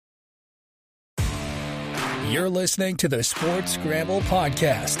You're listening to the Sports Scramble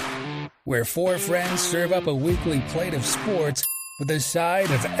Podcast, where four friends serve up a weekly plate of sports with a side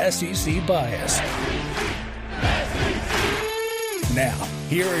of SEC bias. Now,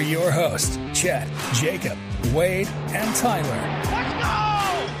 here are your hosts, Chet, Jacob, Wade, and Tyler. Let's go!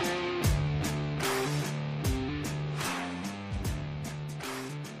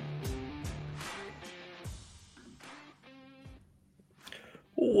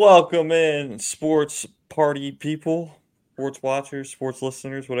 Welcome in, sports party people, sports watchers, sports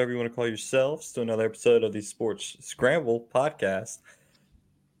listeners, whatever you want to call yourselves, to another episode of the Sports Scramble Podcast.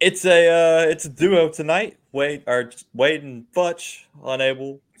 It's a duo tonight. Wade and Futch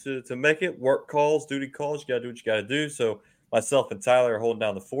unable to make it. Work calls, duty calls. You gotta do what you gotta do. So myself and Tyler are holding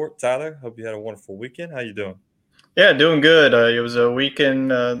down the fort. Tyler, hope you had a wonderful weekend. How you doing? Yeah, doing good. It was a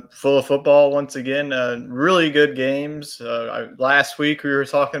weekend full of football once again. Really good games. Last week we were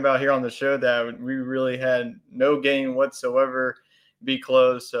talking about here on the show that we really had no game whatsoever be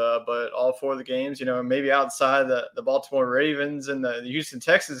close, but all four of the games, maybe outside the Baltimore Ravens and the Houston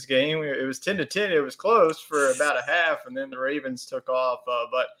Texans game, it was 10-10. It was close for about a half, and then the Ravens took off.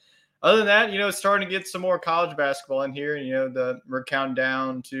 But other than that, it's starting to get some more college basketball in here. We're counting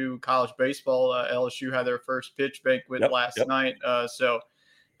down to college baseball. LSU had their first pitch banquet last night. So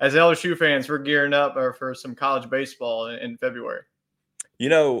as LSU fans, we're gearing up for some college baseball in February.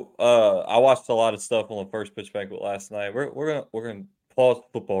 I watched a lot of stuff on the first pitch banquet last night. We're gonna pause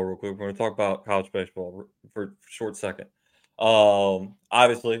football real quick. We're gonna talk about college baseball for a short second.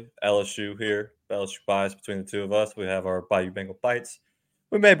 Obviously LSU here, LSU bias between the two of us. We have our Bayou Bengal Bites.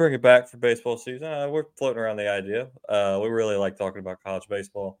 We may bring it back for baseball season. We're floating around the idea. We really like talking about college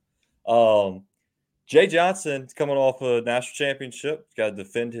baseball. Jay Johnson's coming off a national championship. He's got to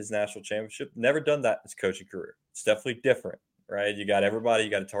defend his national championship. Never done that in his coaching career. It's definitely different, right? You got everybody. You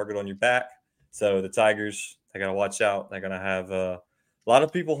got a target on your back. So the Tigers, they got to watch out. They're going to have a lot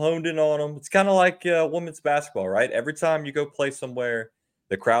of people honed in on them. It's kind of like women's basketball, right? Every time you go play somewhere,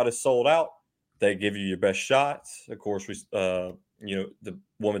 the crowd is sold out. They give you your best shots. Of course, the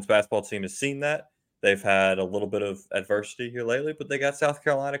women's basketball team has seen that. They've had a little bit of adversity here lately, but they got South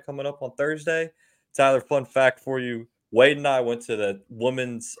Carolina coming up on Thursday. Tyler, fun fact for you. Wade and I went to the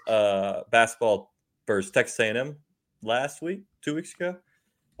women's basketball versus Texas A&M last week, 2 weeks ago.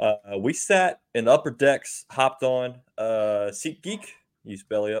 We sat in the upper decks, hopped on SeatGeek, used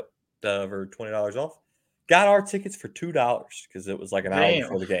belly up for $20 off. Got our tickets for $2 because it was like an hour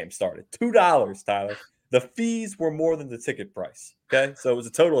before the game started. $2, Tyler. The fees were more than the ticket price. Okay, so it was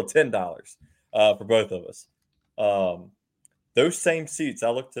a total of $10 for both of us. Those same seats,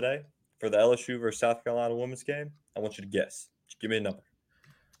 I looked today for the LSU versus South Carolina women's game. I want you to guess. Just give me a number.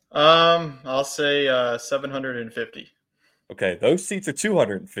 I'll say 750. Okay, those seats are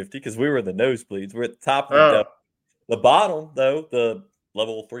 250 because we were in the nosebleeds. We're at the top of the bottom, though, the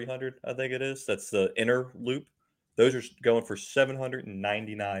level 300, I think it is. That's the inner loop. Those are going for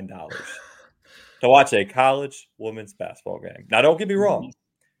 $799 to watch a college women's basketball game. Now, don't get me wrong.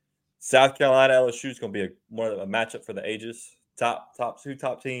 South Carolina LSU is going to be a matchup for the ages. Top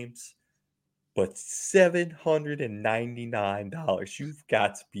teams. But $799. You've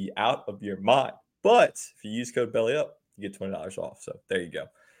got to be out of your mind. But if you use code BELLYUP, you get $20 off. So there you go.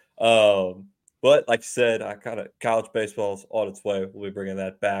 But like I said, college baseball is on its way. We'll be bringing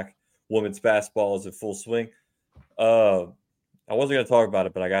that back. Women's basketball is in full swing. I wasn't going to talk about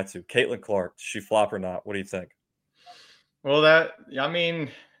it, but I got to. Caitlin Clark, does she flop or not? What do you think? Well,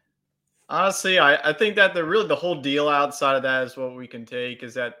 honestly, I think that the whole deal outside of that is what we can take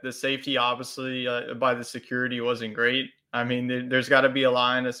is that the safety, obviously, by the security wasn't great. I mean, there's got to be a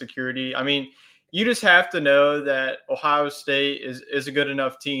line of security. I mean, you just have to know that Ohio State is a good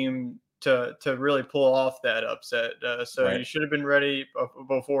enough team to really pull off that upset. So right. You should have been ready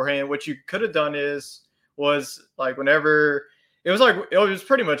beforehand. What you could have done was like whenever it was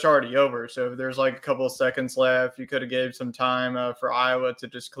pretty much already over. So if there's like a couple of seconds left, you could have gave some time for Iowa to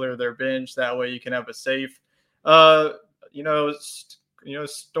just clear their bench. That way you can have a safe, storming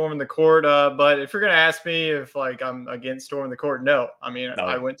the court. But if you're going to ask me if like I'm against storming the court, no. I mean, no.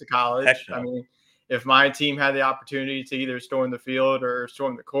 I went to college. No. I mean, if my team had the opportunity to either storm the field or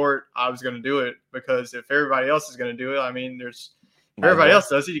storm the court, I was going to do it because if everybody else is going to do it, I mean, if everybody else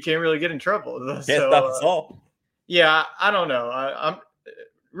does it, you can't really get in trouble. Can't stop us all. Yeah, I don't know. I'm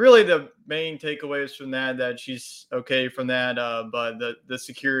really the main takeaways from that she's okay from that, but the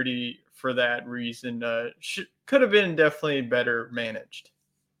security for that reason could have been definitely better managed.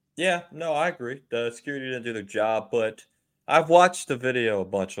 Yeah, no, I agree. The security didn't do their job, but I've watched the video a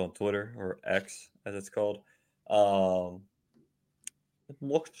bunch on Twitter, or X as it's called.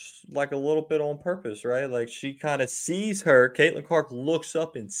 looks like a little bit on purpose, right? Like she kind of sees her. Caitlin Clark looks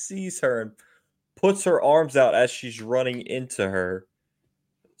up and sees her and puts her arms out as she's running into her.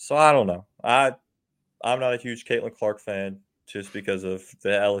 So I don't know. I'm not a huge Caitlin Clark fan just because of the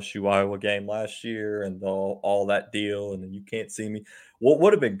LSU Iowa game last year and all that deal. And then you can't see me. What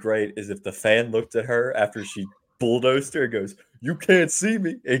would have been great is if the fan looked at her after she bulldozed her and goes, "You can't see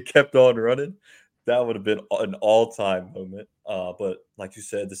me," and kept on running. That would have been an all-time moment. But like you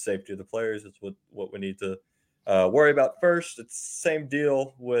said, the safety of the players is what we need to worry about first. It's the same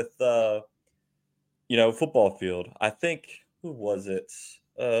deal with football field. I think who was it?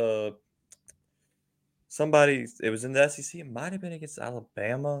 Somebody, it was in the SEC. It might have been against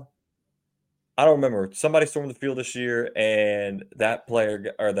Alabama. I don't remember. Somebody stormed the field this year, and that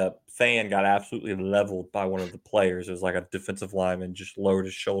player or the fan got absolutely leveled by one of the players. It was like a defensive lineman just lowered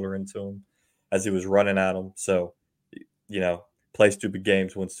his shoulder into him as he was running at him. So, play stupid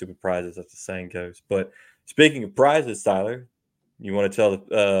games, win stupid prizes, as the saying goes. But speaking of prizes, Tyler, you want to tell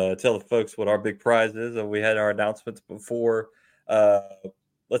the folks what our big prize is? We had our announcements before.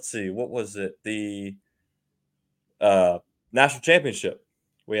 Let's see, what was it? The national championship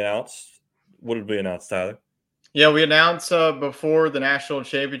we announced. What did we announce, Tyler? Yeah, we announced before the national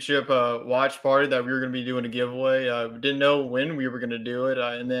championship watch party that we were going to be doing a giveaway. We didn't know when we were going to do it.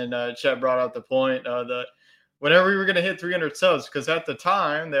 And then Chet brought out the point that whenever we were going to hit 300 subs, because at the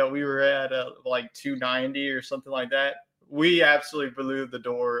time that we were at like 290 or something like that, we absolutely blew the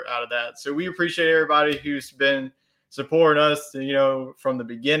door out of that. So we appreciate everybody who's been supporting us, from the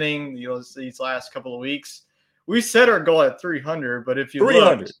beginning, these last couple of weeks. We set our goal at 300, but if you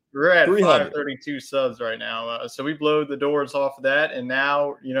look, we're at 532 subs right now. So we blew the doors off of that, and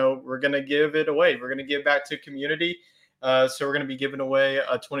now, we're going to give it away. We're going to give back to community. So we're going to be giving away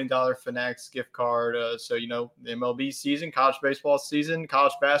a $20 Fanatics gift card. So, the MLB season, college baseball season,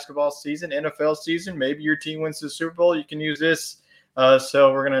 college basketball season, NFL season, maybe your team wins the Super Bowl. You can use this.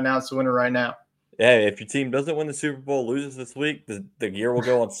 So we're going to announce the winner right now. Yeah, if your team doesn't win the Super Bowl, loses this week, the gear will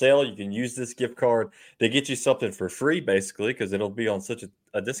go on sale. You can use this gift card to get you something for free, basically, because it'll be on such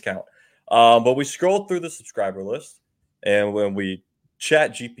a discount. But we scrolled through the subscriber list, and when we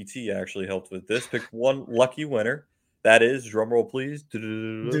Chat GPT actually helped with this, picked one lucky winner. That is, drumroll please,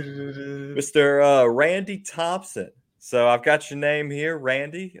 Mr. Randy Thompson. So I've got your name here,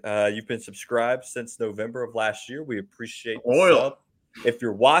 Randy. You've been subscribed since November of last year. We appreciate the sub. If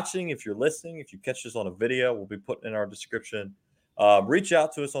you're watching, if you're listening, if you catch this on a video, we'll be putting in our description. Reach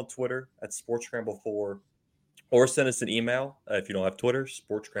out to us on Twitter at SportsScramble4 or send us an email if you don't have Twitter,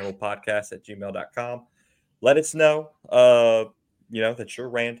 sportsScramblepodcast@gmail.com. Let us know, that you're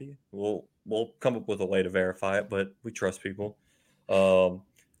Randy. We'll come up with a way to verify it, but we trust people.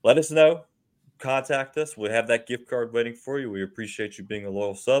 Let us know. Contact us. We'll have that gift card waiting for you. We appreciate you being a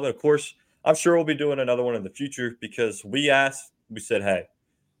loyal sub. And, of course, I'm sure we'll be doing another one in the future because we said, hey,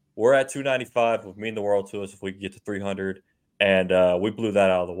 we're at 295. It would mean the world to us if we could get to 300. And we blew that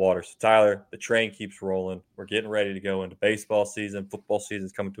out of the water. So, Tyler, the train keeps rolling. We're getting ready to go into baseball season. Football season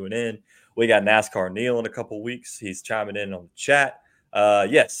is coming to an end. We got NASCAR Neil in a couple of weeks. He's chiming in on the chat.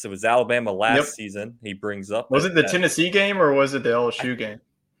 Yes, it was Alabama last season. He brings up. Was it the Tennessee game or was it the LSU game?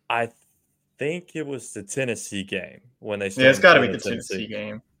 I think it was the Tennessee game when they started. Yeah, it's got to be the Tennessee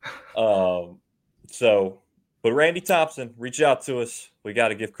game. But Randy Thompson, reach out to us. We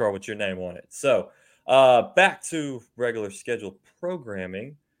got a gift card with your name on it. So back to regular scheduled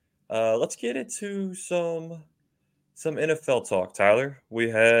programming. Let's get into some NFL talk, Tyler.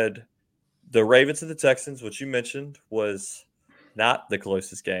 We had the Ravens and the Texans, which you mentioned was not the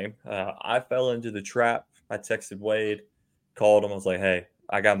closest game. I fell into the trap. I texted Wade, called him. I was like, hey,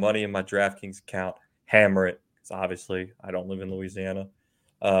 I got money in my DraftKings account. Hammer it. Because obviously I don't live in Louisiana.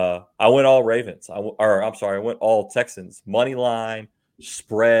 I went all Ravens. I went all Texans. Money line,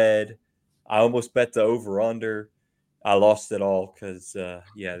 spread. I almost bet the over-under. I lost it all because, the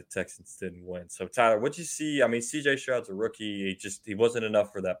Texans didn't win. So, Tyler, what'd you see? I mean, C.J. Stroud's a rookie. He wasn't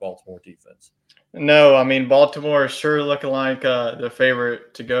enough for that Baltimore defense. No, I mean, Baltimore is sure looking like the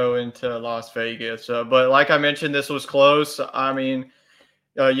favorite to go into Las Vegas. But like I mentioned, this was close. I mean,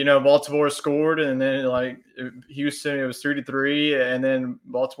 Baltimore scored, and then like Houston, it was 3-3, and then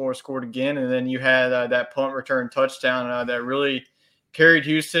Baltimore scored again, and then you had that punt return touchdown that really carried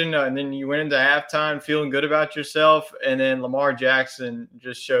Houston, and then you went into halftime feeling good about yourself, and then Lamar Jackson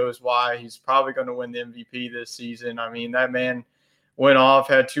just shows why he's probably going to win the MVP this season. I mean, that man went off,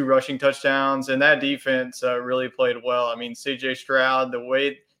 had 2 rushing touchdowns, and that defense really played well. I mean, C.J. Stroud,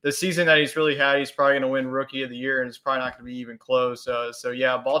 the season that he's really had, he's probably going to win Rookie of the Year, and it's probably not going to be even close.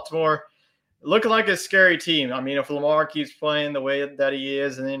 Baltimore, looking like a scary team. I mean, if Lamar keeps playing the way that he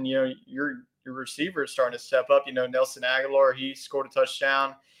is, and then your receiver is starting to step up. Nelson Aguilar, he scored a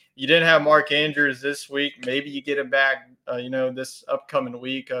touchdown. You didn't have Mark Andrews this week. Maybe you get him back, this upcoming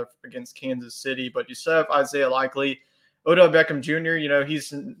week against Kansas City. But you still have Isaiah Likely, Odell Beckham Jr.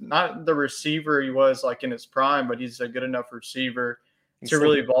 He's not the receiver he was like in his prime, but he's a good enough receiver to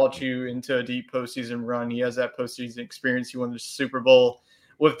really vault you into a deep postseason run. He has that postseason experience. He won the Super Bowl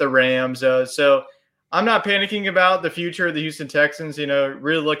with the Rams. So I'm not panicking about the future of the Houston Texans.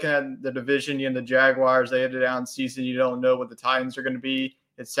 Really looking at the division, the Jaguars, they had a down season. You don't know what the Titans are going to be.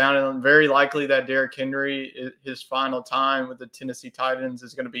 It sounded very likely that Derrick Henry, his final time with the Tennessee Titans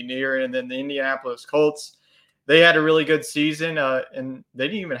is going to be near. And then the Indianapolis Colts, they had a really good season, and they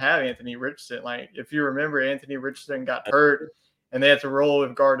didn't even have Anthony Richardson. Like, if you remember, Anthony Richardson got hurt, and they had to roll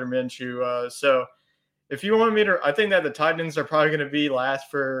with Gardner Minshew. So if you want me to, I think that the Titans are probably going to be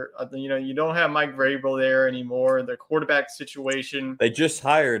last for, you don't have Mike Vrabel there anymore. The quarterback situation. They just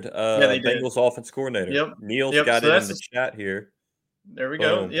hired Bengals offense coordinator. Yep. Neil's got it in the chat here. There we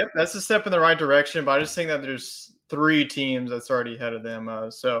go. Yep, that's a step in the right direction, but I just think that there's 3 teams that's already ahead of them.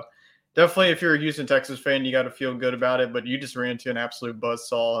 So definitely, if you're a Houston Texas fan, you got to feel good about it, but you just ran into an absolute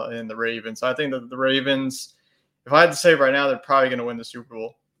buzzsaw in the Ravens. So I think that the Ravens, if I had to say right now, they're probably going to win the Super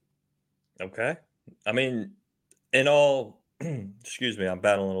Bowl. Okay. I mean, in all, excuse me, I'm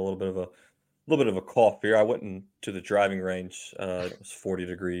battling a little bit of a cough here. I went into the driving range. It was 40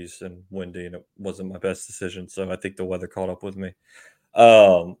 degrees and windy, and it wasn't my best decision. So I think the weather caught up with me.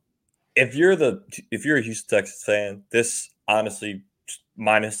 If you're a Houston Texans fan, this honestly,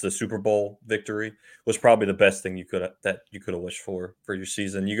 minus the Super Bowl victory, was probably the best thing you could have wished for your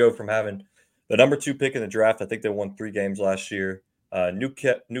season. You go from having the number 2 pick in the draft. I think they won 3 games last year. New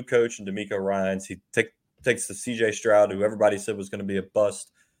coach and DeMeco Ryans. He takes the CJ Stroud, who everybody said was going to be a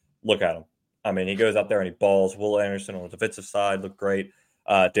bust. Look at him. I mean, he goes out there and he balls. Will Anderson on the defensive side looked great.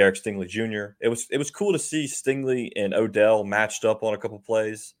 Derek Stingley Jr. It was cool to see Stingley and Odell matched up on a couple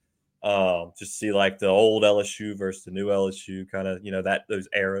plays. Just see like the old LSU versus the new LSU, kind of those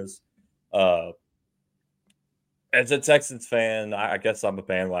eras. As a Texans fan, I guess I'm a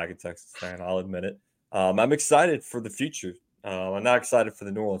bandwagon Texans fan. I'll admit it. I'm excited for the future. I'm not excited for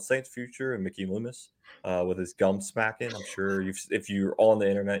the New Orleans Saints future and Mickey Loomis with his gum smacking. I'm sure if you're on the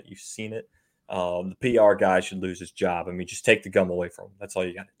internet, you've seen it. The PR guy should lose his job. I mean, just take the gum away from him. That's all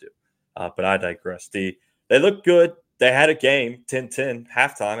you got to do. But I digress. They look good. They had a game, 10-10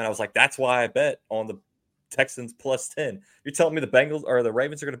 halftime, and I was like, that's why I bet on the Texans plus 10. You're telling me the Bengals or the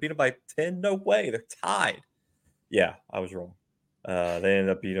Ravens are going to beat them by 10? No way. They're tied. Yeah, I was wrong. They ended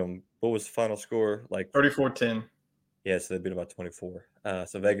up beating them. What was the final score? Like 34-10. Yeah, so they beat them by 24.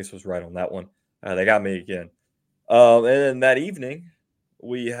 So Vegas was right on that one. They got me again. And then that evening,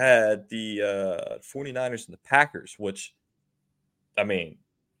 we had the 49ers and the Packers, which, I mean,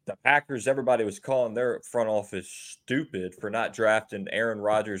 the Packers, everybody was calling their front office stupid for not drafting Aaron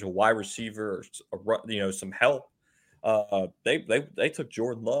Rodgers, a wide receiver, or some help. They took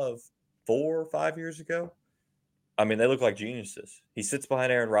Jordan Love 4 or 5 years ago. I mean, they look like geniuses. He sits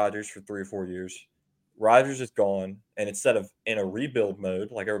behind Aaron Rodgers for 3 or 4 years. Rodgers is gone, and instead of in a rebuild mode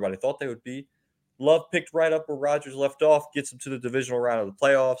like everybody thought they would be, Love picked right up where Rodgers left off, gets him to the divisional round of the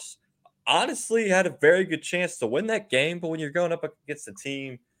playoffs. Honestly, had a very good chance to win that game, but when you're going up against a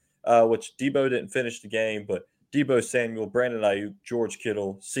team, which Debo didn't finish the game, but Debo Samuel, Brandon Ayuk, George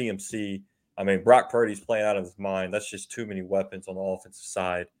Kittle, CMC. I mean, Brock Purdy's playing out of his mind. That's just too many weapons on the offensive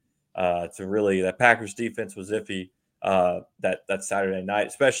side. That Packers defense was iffy that Saturday night,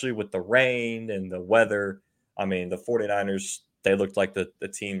 especially with the rain and the weather. I mean, the 49ers, they looked like the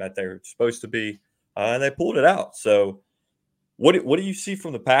team that they're supposed to be, and they pulled it out. So what do you see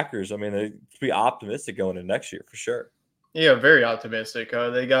from the Packers? I mean, they be optimistic going into next year for sure. Yeah, very optimistic.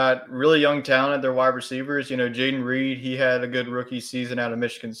 They got really young talent at their wide receivers. Jaden Reed, he had a good rookie season out of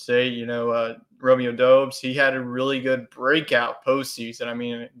Michigan State. Romeo Doubs, he had a really good breakout postseason. I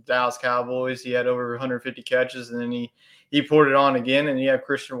mean, Dallas Cowboys, he had over 150 catches, and then he poured it on again. And you have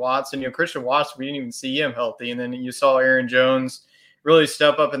Christian Watson. Christian Watson, we didn't even see him healthy. And then you saw Aaron Jones really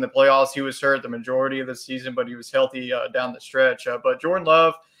step up in the playoffs. He was hurt the majority of the season, but he was healthy down the stretch. But Jordan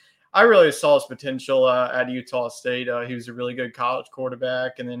Love, I really saw his potential at Utah State. He was a really good college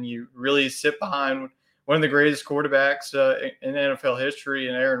quarterback. And then you really sit behind one of the greatest quarterbacks in NFL history,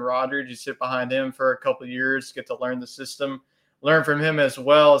 and Aaron Rodgers. You sit behind him for a couple of years, get to learn the system, learn from him as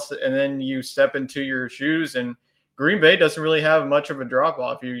well. And then you step into your shoes, and Green Bay doesn't really have much of a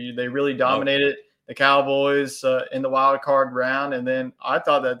drop-off. They really dominated the Cowboys in the wild card round. And then I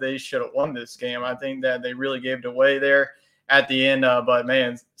thought that they should have won this game. I think that they really gave it away there at the end. But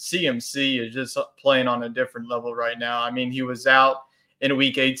man, CMC is just playing on a different level right now. I mean, he was out in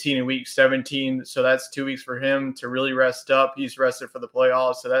week 18 and week 17, so that's 2 weeks for him to really rest up. He's rested for the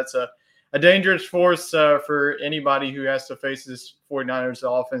playoffs, so that's a dangerous force for anybody who has to face this 49ers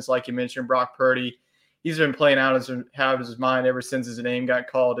offense. Like you mentioned, Brock Purdy, he's been playing out of his mind ever since his name got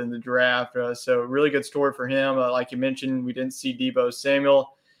called in the draft. So really good story for him. Like you mentioned, we didn't see Deebo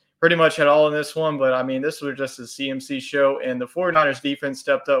Samuel pretty much at all in this one, but I mean, this was just a CMC show, and the 49ers defense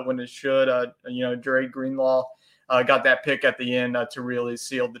stepped up when it should. Dre Greenlaw got that pick at the end to really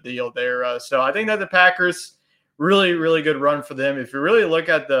seal the deal there. So I think that the Packers, really, really good run for them. If you really look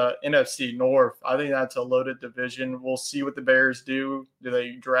at the NFC North, I think that's a loaded division. We'll see what the Bears do. Do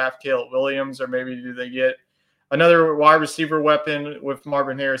they draft Caleb Williams, or maybe do they get another wide receiver weapon with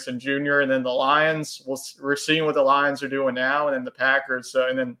Marvin Harrison Jr.? And then the Lions, we're seeing what the Lions are doing now, and then the Packers.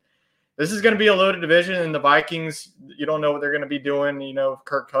 And then this is going to be a loaded division, and the Vikings, you don't know what they're going to be doing,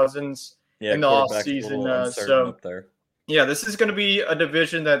 Kirk Cousins in the offseason. So up there. Yeah, this is going to be a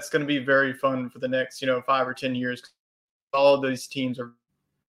division that's going to be very fun for the next, 5 or 10 years. All of these teams are.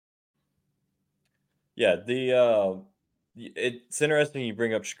 Yeah, it's interesting you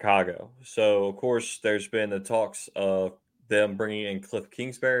bring up Chicago. So, of course, there's been the talks of them bringing in Cliff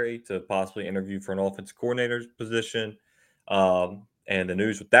Kingsbury to possibly interview for an offensive coordinator's position. And the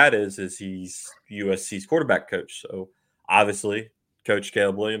news with that is he's USC's quarterback coach. So, obviously, Coach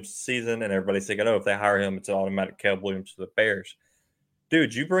Caleb Williams this season, and everybody's thinking, if they hire him, it's an automatic Caleb Williams to the Bears.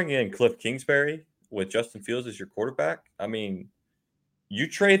 Dude, you bring in Cliff Kingsbury with Justin Fields as your quarterback. I mean, you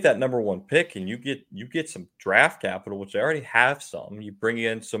trade that number 1 pick and you get some draft capital, which they already have some. You bring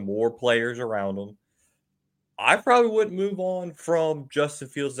in some more players around them. I probably wouldn't move on from Justin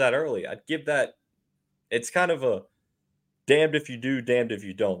Fields that early. I'd give that. It's kind of a damned if you do, damned if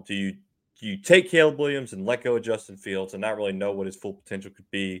you don't. Do you take Caleb Williams and let go of Justin Fields and not really know what his full potential could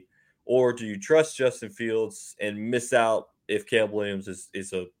be? Or do you trust Justin Fields and miss out if Caleb Williams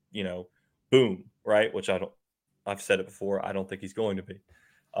is a, boom, right? Which I've said it before. I don't think he's going to be.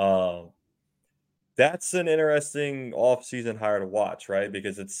 That's an interesting offseason hire to watch, right?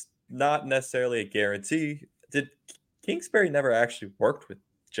 Because it's not necessarily a guarantee. Did Kingsbury never actually worked with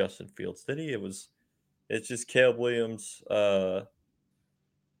Justin Fields, did he? It's just Caleb Williams. I'm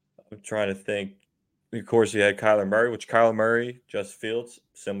trying to think. Of course, you had Kyler Murray, which Kyler Murray, Justin Fields,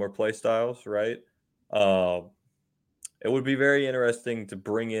 similar play styles, right? It would be very interesting to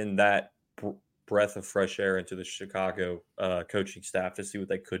bring in that breath of fresh air into the Chicago coaching staff to see what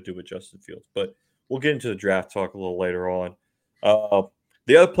they could do with Justin Fields. But we'll get into the draft talk a little later on.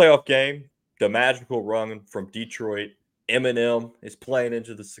 The other playoff game, the magical run from Detroit. Eminem is playing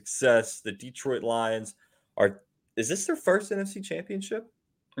into the success. The Detroit Lions is this their first NFC championship?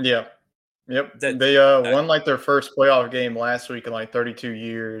 Yeah. Yep. They won their first playoff game last week in 32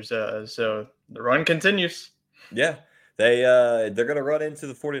 years. So the run continues. Yeah. They're going to run into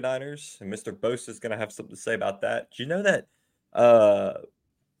the 49ers, and Mr. Bosa is going to have something to say about that. Do you know that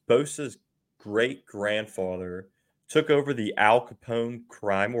Bosa's great-grandfather took over the Al Capone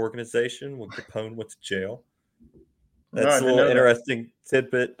crime organization when Capone went to jail? That's a little interesting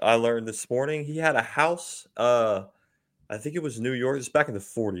tidbit I learned this morning. He had a house, I think it was New York. It's back in the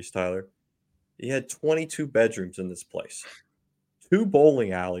 40s, Tyler. He had 22 bedrooms in this place, 2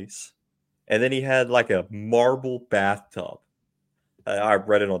 bowling alleys, and then he had a marble bathtub. I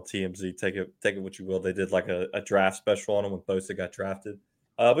read it on TMZ. Take it what you will. They did a draft special on him when Bosa got drafted.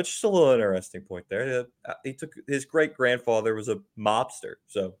 But just a little interesting point there. He took his great-grandfather was a mobster,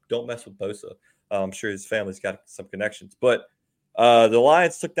 so don't mess with Bosa. I'm sure his family's got some connections. But the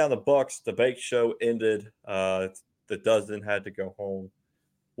Lions took down the Bucs. The Bake Show ended. The dozen had to go home.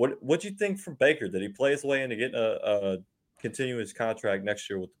 What'd you think from Baker? Did he play his way into getting continue his contract next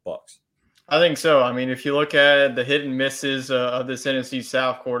year with the Bucs? I think so. I mean, if you look at the hit and misses of this NFC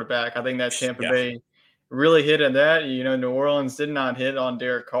South quarterback, I think that Tampa Bay really hit at that. New Orleans did not hit on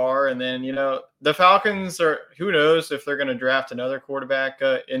Derek Carr. And then, the Falcons who knows if they're going to draft another quarterback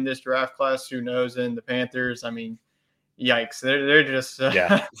in this draft class, who knows? And the Panthers, I mean, yikes. They're just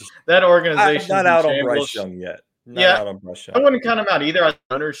that organization. I'm not out on Bryce Young yet. Out on Bryce Young. I wouldn't count him out either.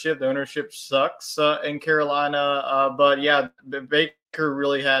 The ownership sucks in Carolina. But Baker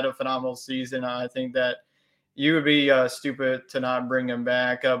really had a phenomenal season. I think that you would be stupid to not bring him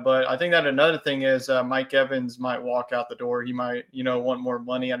back. But I think that another thing is Mike Evans might walk out the door. He might, want more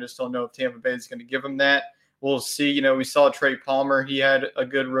money. I just don't know if Tampa Bay is going to give him that. We'll see. We saw Trey Palmer. He had a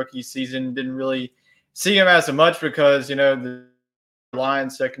good rookie season. Didn't really see him as much because, the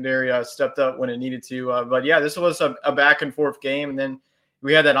Lions secondary stepped up when it needed to. But this was a back and forth game. And then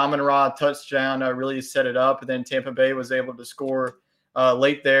we had that Amon-Ra touchdown really set it up, and then Tampa Bay was able to score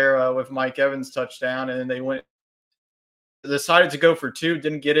late there with Mike Evans' touchdown, and then they decided to go for two,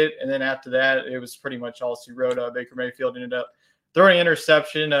 didn't get it, and then after that, it was pretty much all she wrote. Baker Mayfield ended up throwing an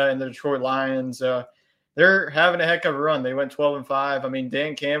interception, and the Detroit Lions, they're having a heck of a run. They went 12-5. I mean,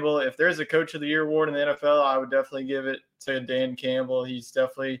 Dan Campbell, if there's a Coach of the Year award in the NFL, I would definitely give it to Dan Campbell. He's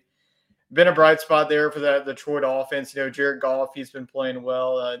definitely been a bright spot there for that Detroit offense. Jared Goff, he's been playing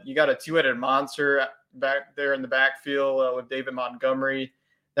well. You got a two-headed monster back there in the backfield with David Montgomery.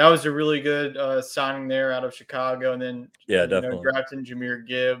 That was a really good signing there out of Chicago. And then, definitely drafting Jahmyr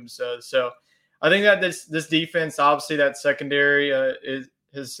Gibbs. So I think that this defense, obviously that secondary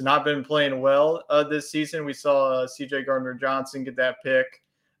has not been playing well this season. We saw C.J. Gardner-Johnson get that pick.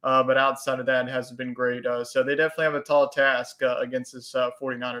 But outside of that, it hasn't been great. So they definitely have a tall task against this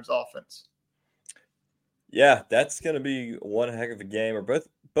 49ers offense. Yeah, that's going to be one heck of a game. Or both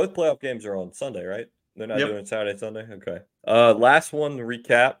playoff games are on Sunday, right? They're not doing Saturday, Sunday? Okay. Last one to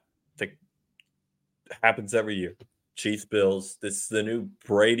recap. That happens every year. Chiefs-Bills. This is the new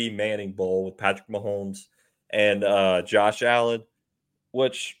Brady Manning Bowl with Patrick Mahomes and Josh Allen,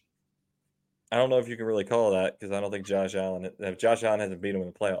 which I don't know if you can really call that because I don't think Josh Allen hasn't beat him in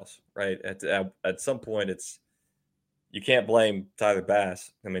the playoffs, right? At some point, you can't blame Tyler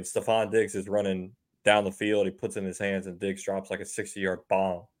Bass. I mean, Stephon Diggs is running down the field. He puts it in his hands, and Diggs drops like a 60-yard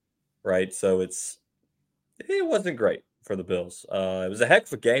bomb, right? So it wasn't great for the Bills. It was a heck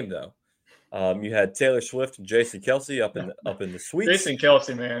of a game, though. You had Taylor Swift and Jason Kelce up in the suites. Jason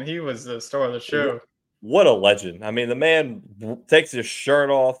Kelce, man, he was the star of the show. What a legend! I mean, the man takes his shirt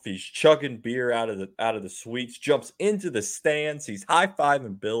off. He's chugging beer out of the suites. Jumps into the stands. He's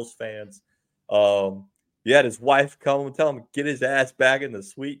high-fiving Bills fans. You had his wife come and tell him, "Get his ass back in the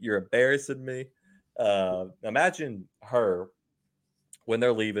suite. You're embarrassing me." Imagine her when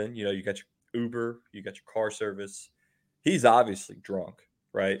they're leaving. You got your Uber, you got your car service. He's obviously drunk,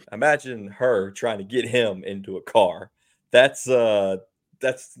 right? Imagine her trying to get him into a car. That's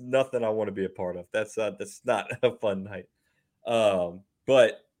nothing I want to be a part of. That's not a fun night.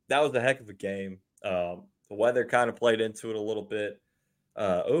 But that was a heck of a game. The weather kind of played into it a little bit.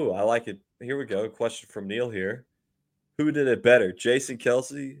 I like it. Here we go. Question from Neil here. Who did it better, Jason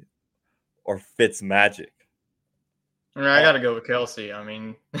Kelce or Fitzmagic? I got to go with Kelce. I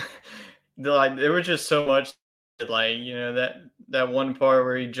mean, there was just so much, that one part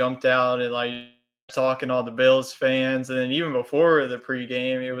where he jumped out and talking to all the Bills fans, and then even before the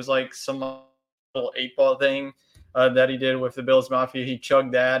pregame, it was like some little 8-ball thing that he did with the Bills Mafia. He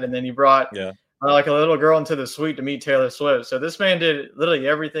chugged that, and then he brought like a little girl into the suite to meet Taylor Swift. So this man did literally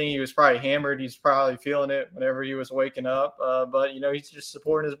everything. He was probably hammered. He's probably feeling it whenever he was waking up. But he's just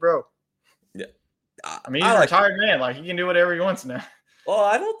supporting his bro. Yeah, I mean, he's a retired man. He can do whatever he wants now. Well,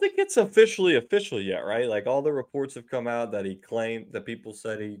 I don't think it's official yet, right? Like all the reports have come out that he claimed that people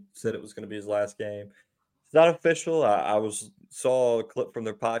said it was going to be his last game. It's not official. I saw a clip from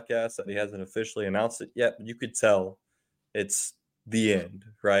their podcast that he hasn't officially announced it yet, but you could tell it's the end,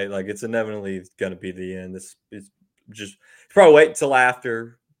 right? Like it's inevitably going to be the end. This is just probably wait until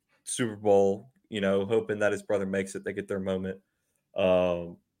after Super Bowl, hoping that his brother makes it. They get their moment.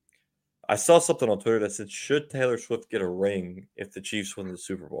 I saw something on Twitter that said, should Taylor Swift get a ring if the Chiefs win the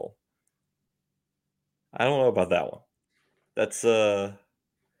Super Bowl? I don't know about that one. That's that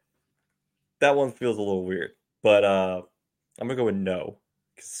one feels a little weird. But I'm gonna go with no,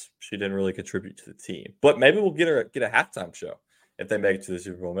 because she didn't really contribute to the team. But maybe we'll get a halftime show if they make it to the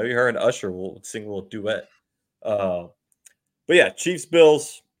Super Bowl. Maybe her and Usher will sing a little duet. But yeah, Chiefs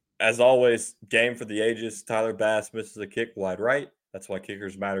Bills, as always, game for the ages. Tyler Bass misses a kick wide right. That's why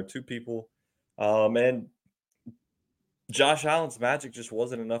kickers matter to people. And Josh Allen's magic just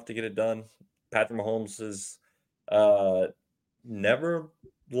wasn't enough to get it done. Patrick Mahomes has never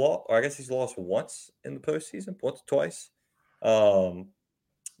lost, or I guess he's lost once in the postseason, twice.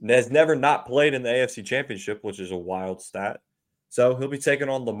 Has never not played in the AFC Championship, which is a wild stat. So he'll be taking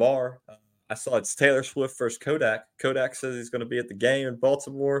on Lamar. I saw it's Taylor Swift versus Kodak. Kodak says he's going to be at the game in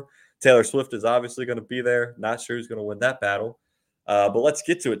Baltimore. Taylor Swift is obviously going to be there. Not sure who's going to win that battle. But let's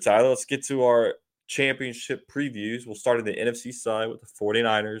get to it, Tyler. Let's get to our championship previews. We'll start in the NFC side with the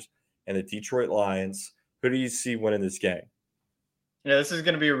 49ers and the Detroit Lions. Who do you see winning this game? Yeah, this is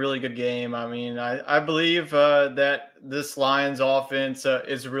going to be a really good game. I mean, I believe that this Lions offense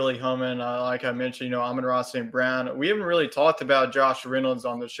is really humming. Like I mentioned, Amon-Ra St. Brown. We haven't really talked about Josh Reynolds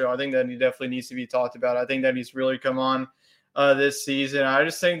on the show. I think that he definitely needs to be talked about. I think that he's really come on this season. I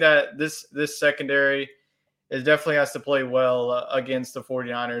just think that this secondary it definitely has to play well against the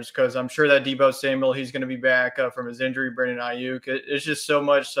 49ers, because I'm sure that Deebo Samuel, he's going to be back from his injury. Brandon Ayuk, it's just so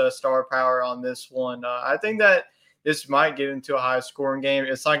much star power on this one. I think that this might get into a high scoring game.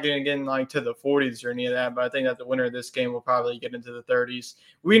 It's not going to get in like to the 40s or any of that, but I think that the winner of this game will probably get into the 30s.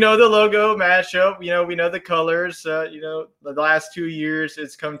 We know the logo matchup. We know the colors. The last 2 years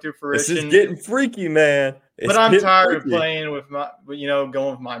it's come to fruition. This is getting freaky, man. But I'm tired of playing with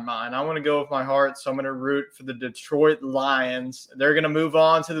going with my mind. I want to go with my heart, so I'm going to root for the Detroit Lions. They're going to move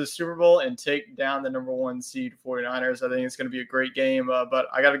on to the Super Bowl and take down the number 1 seed 49ers. I think it's going to be a great game, but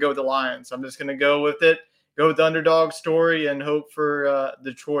I got to go with the Lions. I'm just going to go with it, go with the underdog story, and hope for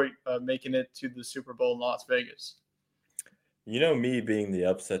Detroit making it to the Super Bowl in Las Vegas. Me being the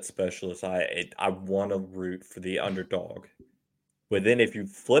upset specialist, I want to root for the underdog. But then if you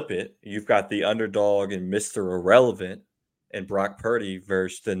flip it, you've got the underdog and Mr. Irrelevant and Brock Purdy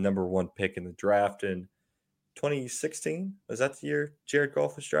versus the number 1 pick in the draft in 2016. Was that the year Jared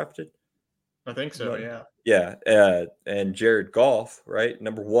Goff was drafted? I think so, yeah. Yeah, and Jared Goff, right?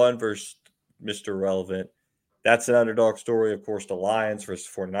 Number 1 versus Mr. Irrelevant. That's an underdog story. Of course, the Lions versus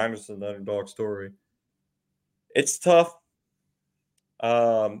 49ers is an underdog story. It's tough.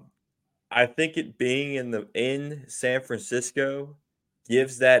 I think it being in San Francisco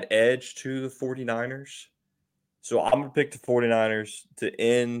gives that edge to the 49ers. So I'm going to pick the 49ers to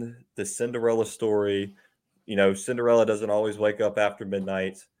end the Cinderella story. Cinderella doesn't always wake up after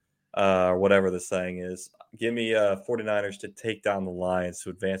midnight, or whatever the saying is. Give me 49ers to take down the Lions to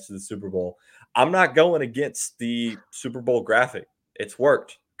advance to the Super Bowl. I'm not going against the Super Bowl graphic. It's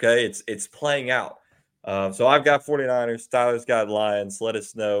worked, okay? It's playing out. So I've got 49ers. Tyler's got Lions. Let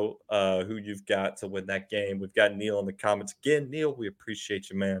us know who you've got to win that game. We've got Neil in the comments. Again, Neil, we appreciate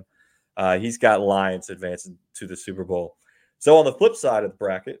you, man. He's got Lions advancing to the Super Bowl. So on the flip side of the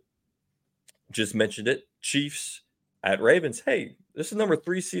bracket, just mentioned it, Chiefs at Ravens. Hey, this is number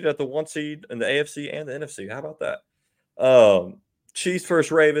 3 seed at the 1 seed in the AFC and the NFC. How about that? Chiefs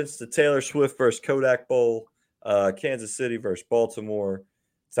versus Ravens, the Taylor Swift versus Kodak Bowl, Kansas City versus Baltimore.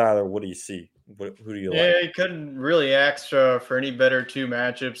 Tyler, what do you see? Who do you like? Yeah, you couldn't really ask for any better 2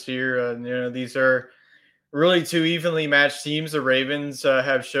 matchups here. These are really 2 evenly matched teams. The Ravens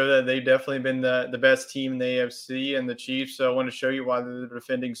have shown that they've definitely been the best team in the AFC, and the Chiefs want to show you why they're the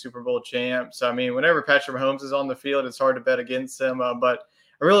defending Super Bowl champs. I mean, whenever Patrick Mahomes is on the field, it's hard to bet against them. But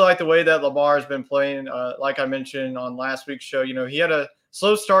I really like the way that Lamar has been playing. Like I mentioned on last week's show, he had a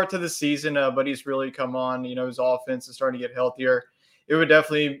slow start to the season, but he's really come on. His offense is starting to get healthier. It would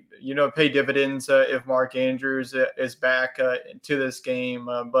definitely, pay dividends if Mark Andrews is back to this game.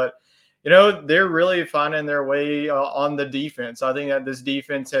 But they're really finding their way on the defense. I think that this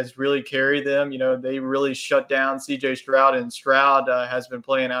defense has really carried them. They really shut down C.J. Stroud, and Stroud has been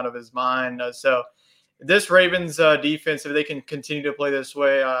playing out of his mind. So this Ravens defense, if they can continue to play this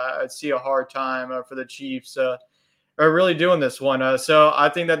way, I'd see a hard time for the Chiefs are really doing this one. So I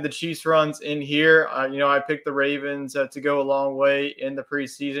think that the Chiefs runs in here. I picked the Ravens to go a long way in the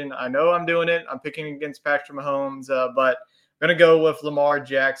preseason. I know I'm doing it. I'm picking against Patrick Mahomes, but I'm going to go with Lamar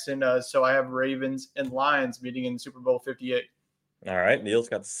Jackson. So I have Ravens and Lions meeting in Super Bowl 58. All right. Neil's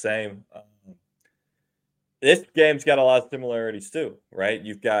got the same. This game's got a lot of similarities too, right?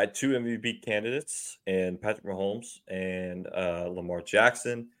 You've got 2 MVP candidates in Patrick Mahomes and Lamar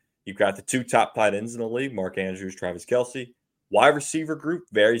Jackson. You've got the 2 top tight ends in the league, Mark Andrews, Travis Kelce. Wide receiver group,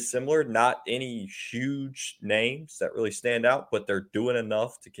 very similar. Not any huge names that really stand out, but they're doing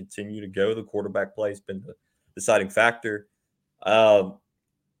enough to continue to go. The quarterback play has been the deciding factor. I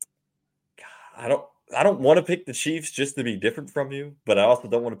don't want to pick the Chiefs just to be different from you, but I also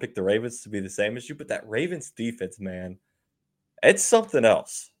don't want to pick the Ravens to be the same as you. But that Ravens defense, man, it's something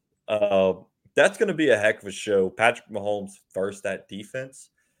else. That's going to be a heck of a show. Patrick Mahomes versus that defense.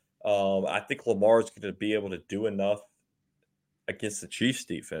 I think Lamar is going to be able to do enough against the Chiefs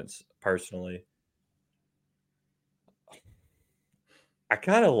defense, personally. I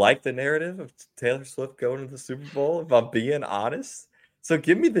kind of like the narrative of Taylor Swift going to the Super Bowl, if I'm being honest. So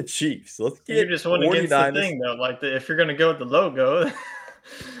give me the Chiefs. Let's get You just went against the thing, though. Like, if you're going to go with the logo.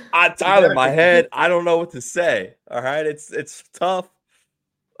 Tyler, my head, I don't know what to say. All right? It's tough.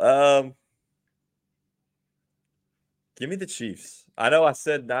 Give me the Chiefs. I know I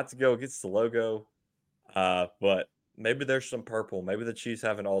said not to go against the logo, but maybe there's some purple. Maybe the Chiefs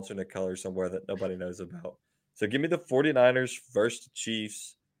have an alternate color somewhere that nobody knows about. So give me the 49ers versus the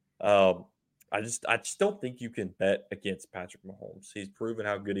Chiefs. I just don't think you can bet against Patrick Mahomes. He's proven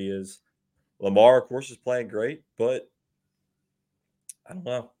how good he is. Lamar, of course, is playing great, but I don't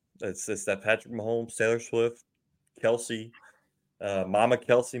know. It's that Patrick Mahomes, Taylor Swift, Kelce. Mama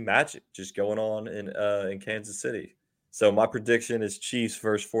Kelsey magic just going on in Kansas City. So my prediction is Chiefs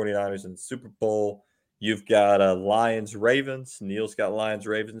versus 49ers in the Super Bowl. You've got Lions Ravens. Neil's got Lions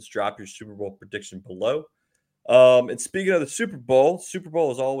Ravens. Drop your Super Bowl prediction below. And speaking of the Super Bowl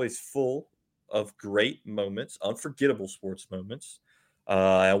is always full of great moments, unforgettable sports moments.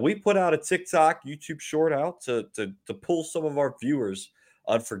 And we put out a TikTok, YouTube short out to pull some of our viewers'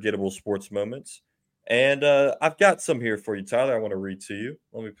 unforgettable sports moments. And I've got some here for you, Tyler. I want to read to you.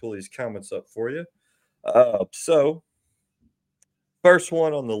 Let me pull these comments up for you. So, first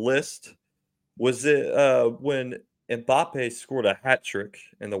one on the list was it when Mbappe scored a hat trick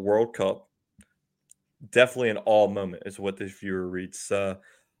in the World Cup. Definitely an all moment is what this viewer reads.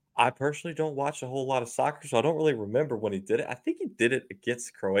 I personally don't watch a whole lot of soccer, so I don't really remember when he did it. I think he did it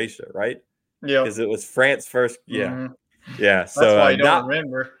against Croatia, right? Yeah. Because it was France first. Yeah. Mhm. Yeah. That's So why you don't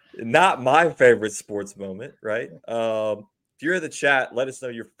remember. not my favorite sports moment, right? If you're in the chat, let us know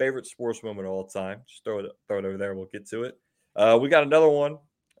your favorite sports moment of all time. Just throw it over there. We'll get to it. We got another one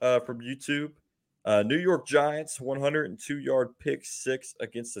from YouTube. New York Giants 102-yard pick six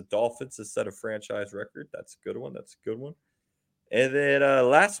against the Dolphins to set a franchise record. That's a good one. And then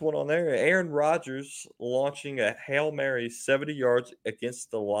last one on there, Aaron Rodgers launching a Hail Mary 70 yards against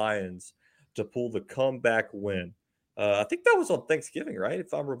the Lions to pull the comeback win. I think that was on Thanksgiving, right?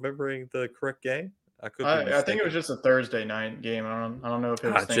 If I'm remembering the correct game. I could be mistaken. I think it was just a Thursday night game. I don't know if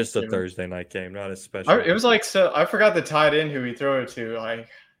it was just a Thanksgiving. Thursday night game, not as special. It was like I forgot the tight end who he threw it to. Like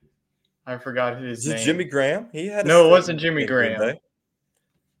I forgot his name. Is it Jimmy Graham? He had no, it wasn't Jimmy Graham. Day.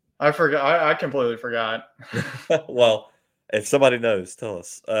 I forgot. I completely forgot. Well, if somebody knows, tell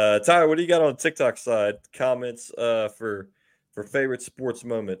us. Tyler, what do you got on the TikTok side? Comments for favorite sports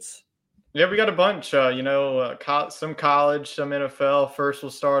moments. Yeah, we got a bunch. Some college, some NFL. First,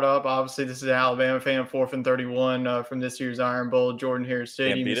 we'll start up. Obviously, this is an Alabama fan, 4th and 31 from this year's Iron Bowl, Jordan Hare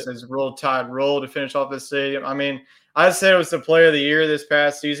Stadium. It says "Roll Tide, roll" to finish off the stadium. I mean, I'd say it was the play of the year this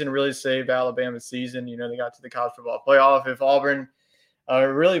past season. Really saved Alabama's season. You know, they got to the college football playoff. If Auburn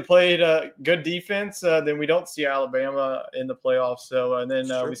really played good defense, then we don't see Alabama in the playoffs. So, and then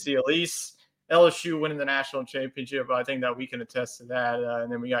we see at least LSU winning the national championship. I think that we can attest to that. And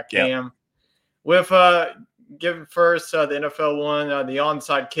then we got Cam. Yep. With giving first the NFL one, the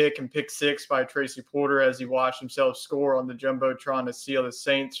onside kick and pick six by Tracy Porter as he watched himself score on the Jumbotron to seal the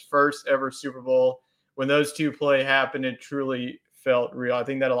Saints' first ever Super Bowl. When those two play happened, it truly felt real. I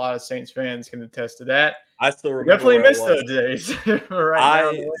think that a lot of Saints fans can attest to that. I still remember. Definitely missed those days.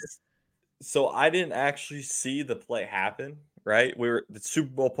 So I didn't actually see the play happen, right? We were at the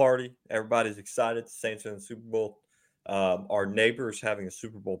Super Bowl party. Everybody's excited. The Saints are in the Super Bowl. Our neighbor's having a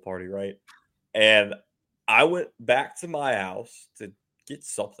Super Bowl party, right? And I went back to my house to get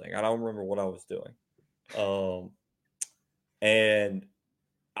something. I don't remember what I was doing. And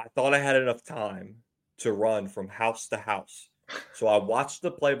I thought I had enough time to run from house to house. So I watched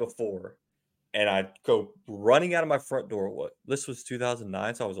the play before, and I go running out of my front door. This was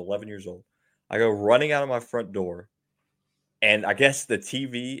 2009, so I was 11 years old. I go running out of my front door, and I guess the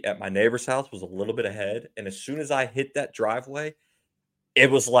TV at my neighbor's house was a little bit ahead. And as soon as I hit that driveway, it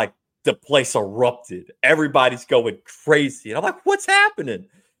was like the place erupted. Everybody's going crazy. And I'm like, what's happening?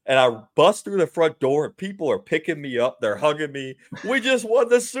 And I bust through the front door, and people are picking me up. They're hugging me. We just won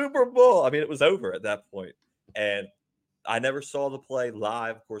the Super Bowl. I mean, it was over at that point. And I never saw the play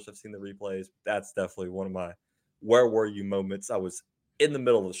live. Of course, I've seen the replays. That's definitely one of my where were you moments. I was in the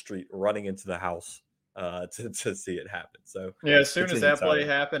middle of the street running into the house to see it happen. So yeah, as soon as that play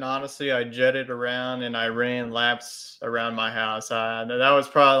happened, honestly, I jetted around and I ran laps around my house. That was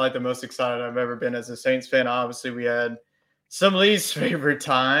probably like the most excited I've ever been as a Saints fan. Obviously, we had some least favorite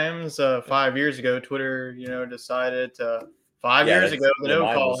times. 5 years ago, Twitter, decided to 5 years ago, the no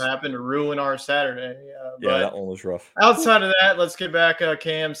call happened to ruin our Saturday. But that one was rough. Outside of that, let's get back.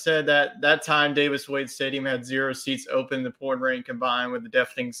 Cam said that time Davis-Wade Stadium had 0 seats open. The pouring rain combined with the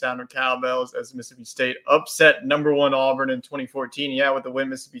deafening sound of cowbells as Mississippi State upset number 1 Auburn in 2014. Yeah, with the win,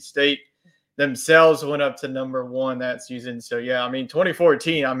 Mississippi State themselves went up to number 1 that season. So, yeah,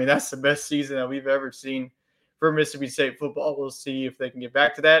 2014, that's the best season that we've ever seen for Mississippi State football. We'll see if they can get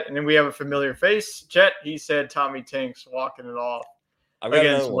back to that. And then we have a familiar face. Chet, he said Tommy Tanks walking it off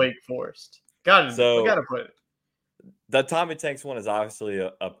against Wake Forest. We got to put it. The Tommy Tanks one is obviously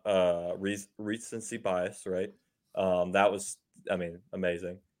a recency bias, right? That was,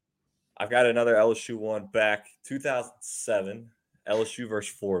 amazing. I've got another LSU one back 2007, LSU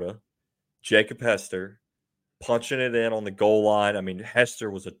versus Florida. Jacob Hester punching it in on the goal line.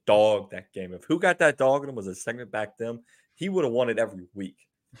 Hester was a dog that game. If who got that dog in him was a segment back then, he would have won it every week.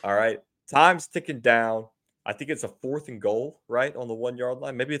 All right. Time's ticking down. I think it's a 4th and goal, right, on the 1-yard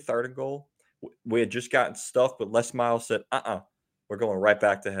line, maybe a 3rd and goal. We had just gotten stuffed, but Les Miles said, we're going right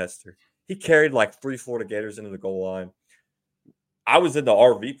back to Hester. He carried like 3 Florida Gators into the goal line. I was in the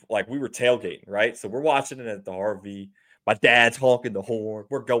RV, like we were tailgating, right? So we're watching it at the RV. My dad's honking the horn.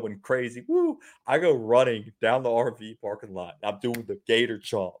 We're going crazy. Woo! I go running down the RV parking lot. I'm doing the Gator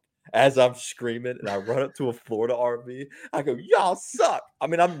chomp as I'm screaming, and I run up to a Florida RV. I go, y'all suck. I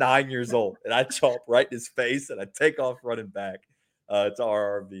mean, I'm 9 years old, and I chomp right in his face, and I take off running back to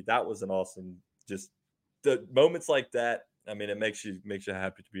our RV. That was an awesome, just the moments like that. I mean, it makes you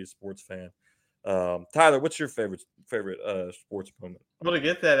happy to be a sports fan. Tyler, what's your favorite sports moment? Well, to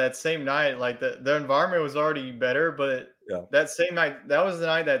get that same night, like the environment was already better, but Yeah. that same night, that was the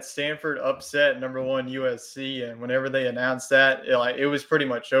night that Stanford upset #1 USC, and whenever they announced that, it was pretty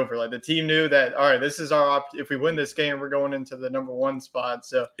much over. Like the team knew that, all right, this is our if we win this game, we're going into the #1 spot.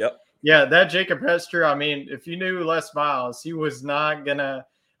 So Yep. Yeah, that Jacob Hester. I mean, if you knew Les Miles, he was not gonna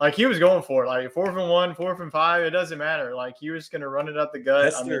he was going for it. Like 4th and 1, 4th and 5, it doesn't matter. Like he was gonna run it up the gut.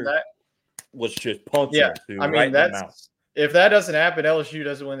 Hester, I mean that was just punching yeah, too, I mean right in the mouth. if that doesn't happen, LSU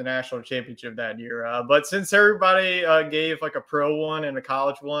doesn't win the national championship that year. But since everybody gave like a pro one and a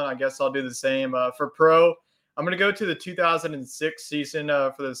college one, I guess I'll do the same. For pro, I'm going to go to the 2006 season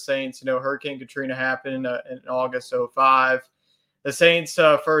for the Saints. Hurricane Katrina happened in August '05. The Saints'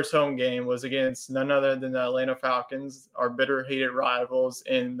 first home game was against none other than the Atlanta Falcons, our bitter, hated rivals.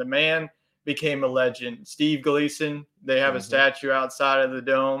 And the man became a legend, Steve Gleason. They have a statue outside of the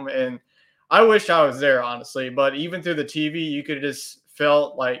dome, and I wish I was there, honestly. But even through the TV, you could just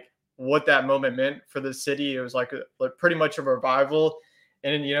felt like what that moment meant for the city. It was like pretty much a revival.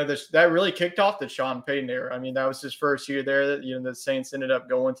 And, that really kicked off the Sean Payton era. I mean, that was his first year there. The Saints ended up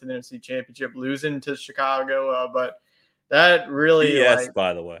going to the NFC Championship, losing to Chicago. But that really, BS,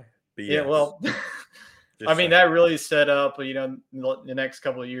 by the way. BS. Yeah, well, I mean, that really set up, the next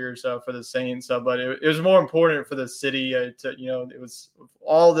couple of years for the Saints. But it was more important for the city it was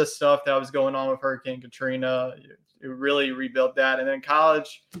all this stuff that was going on with Hurricane Katrina. It really rebuilt that. And then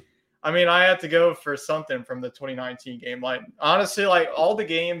college, I mean, I had to go for something from the 2019 game. Like, honestly, like all the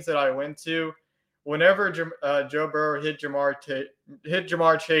games that I went to, whenever Joe Burrow hit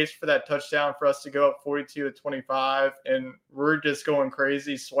Jamar Chase for that touchdown for us to go up 42-25, and we're just going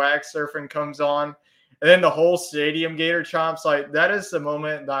crazy. Swag surfing comes on. And then the whole stadium Gator chomps, like that is the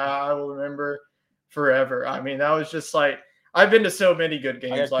moment that I will remember forever. I mean, that was just like, I've been to so many good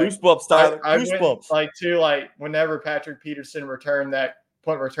games. Goosebumps, Tyler. Goosebumps. Went whenever Patrick Peterson returned that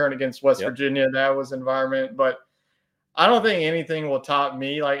punt return against West Virginia, that was environment. But I don't think anything will top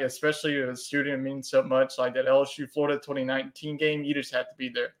me, like especially as a student, it means so much. Like that LSU Florida 2019 game, you just have to be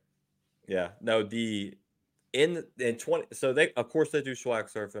there. Yeah, no, in 20, so they of course they do swag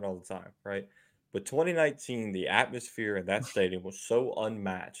surfing all the time, right? But 2019, the atmosphere in that stadium was so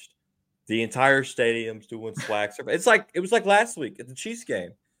unmatched. The entire stadium's doing swag surfing. It was like last week at the Chiefs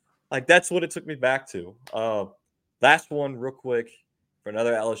game. Like that's what it took me back to. Last one, real quick, for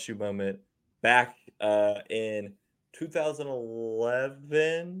another LSU moment. Back in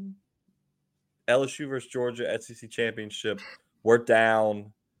 2011, LSU versus Georgia SEC championship. We're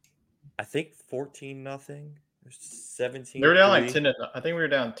down, I think 14-0. 17. They were down like 10. I think we were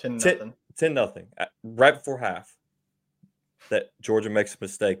down 10-0. 10-0. Right before half, that Georgia makes a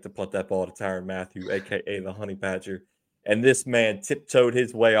mistake to put that ball to Tyrann Mathieu, aka the Honey Badger, and this man tiptoed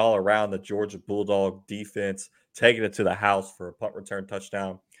his way all around the Georgia Bulldog defense, taking it to the house for a punt return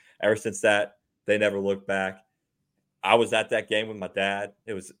touchdown. Ever since that, they never looked back. I was at that game with my dad.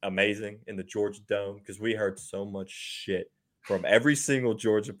 It was amazing in the Georgia Dome because we heard so much shit from every single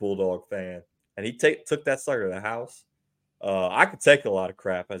Georgia Bulldog fan. And he took that sucker to the house. I could take a lot of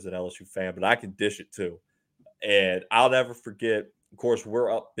crap as an LSU fan, but I could dish it too. And I'll never forget, of course,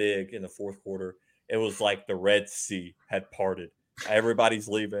 we're up big in the fourth quarter. It was like the Red Sea had parted. Everybody's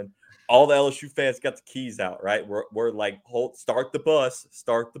leaving. All the LSU fans got the keys out, right? We're like, start the bus.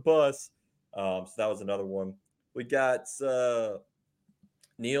 So that was another one. We got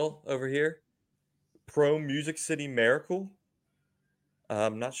Neil over here. Pro Music City Miracle.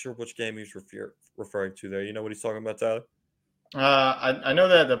 I'm not sure which game he's referring to there. You know what he's talking about, Tyler? I know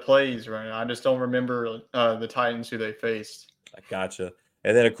that the plays, right? I just don't remember the Titans who they faced. I gotcha.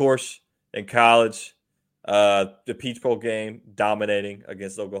 And then, of course, in college, the Peach Bowl game, dominating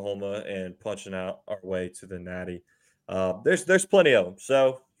against Oklahoma and punching out our way to the Natty. There's plenty of them. So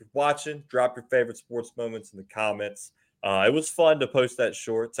if you're watching, drop your favorite sports moments in the comments. It was fun to post that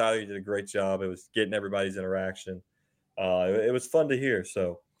short. Tyler, you did a great job. It was getting everybody's interaction. It was fun to hear.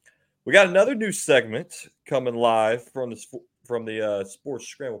 So we got another new segment coming live from from the Sports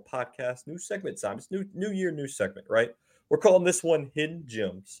Scramble podcast. New segment time. It's new year, new segment, right? We're calling this one Hidden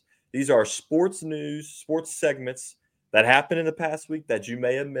Gems. These are sports news, sports segments that happened in the past week that you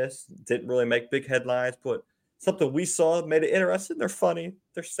may have missed. Didn't really make big headlines, but something we saw made it interesting. They're funny.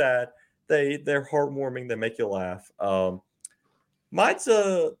 They're sad. They're heartwarming. They make you laugh. Mine's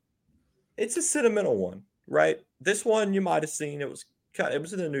it's a sentimental one, right? This one you might have seen. It was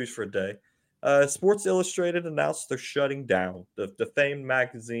in the news for a day. Sports Illustrated announced they're shutting down the famed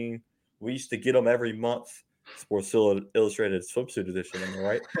magazine. We used to get them every month. Sports Illustrated swimsuit edition, am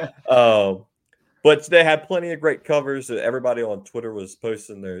I right? But they had plenty of great covers. Everybody on Twitter was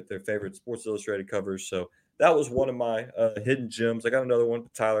posting their favorite Sports Illustrated covers. So that was one of my hidden gems. I got another one,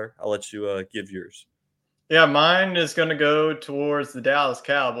 but Tyler, I'll let you give yours. Yeah, mine is going to go towards the Dallas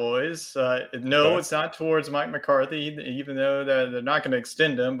Cowboys. No, it's not towards Mike McCarthy, even though they're not going to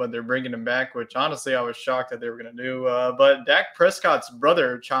extend him, but they're bringing him back, which honestly I was shocked that they were going to do. But Dak Prescott's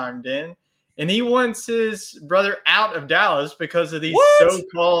brother chimed in, and he wants his brother out of Dallas because of these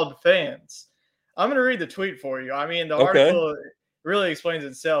so-called fans. I'm going to read the tweet for you. I mean, the article really explains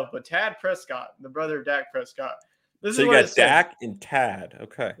itself, but Tad Prescott, the brother of Dak Prescott. So you got Dak and Tad.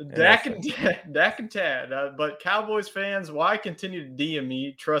 Okay. Dak and Tad. But Cowboys fans, why continue to DM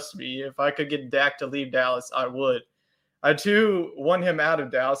me? Trust me, if I could get Dak to leave Dallas, I would. I, too, want him out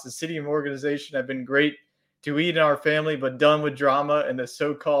of Dallas. The city and organization have been great to eat in our family, but done with drama and the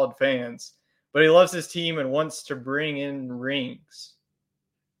so-called fans. But he loves his team and wants to bring in rings.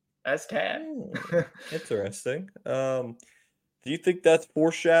 That's Tad. Interesting. Do you think that's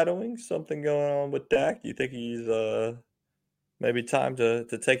foreshadowing something going on with Dak? Do you think he's maybe time to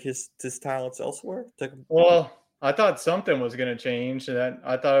take his talents elsewhere? Well, I thought something was going to change. That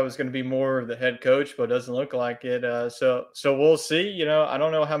I thought it was going to be more of the head coach, but it doesn't look like it. So we'll see. You know, I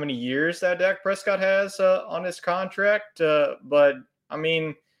don't know how many years that Dak Prescott has on his contract, but I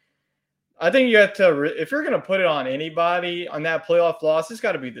mean, I think you have to, if you're going to put it on anybody on that playoff loss, it's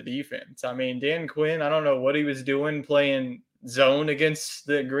got to be the defense. I mean, Dan Quinn, I don't know what he was doing playing zone against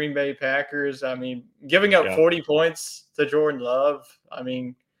the Green Bay Packers. I mean, giving up 40 points to Jordan Love. I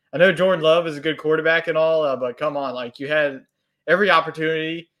mean, I know Jordan Love is a good quarterback and all, but come on, like you had every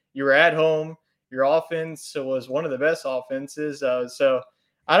opportunity. You were at home. Your offense was one of the best offenses. So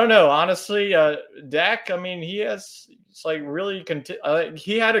I don't know. Honestly, Dak, I mean, he has really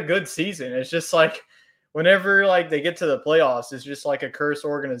he had a good season. It's just like whenever like they get to the playoffs, it's just like a cursed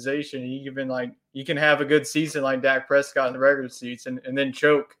organization. You can have a good season like Dak Prescott in the regular season and then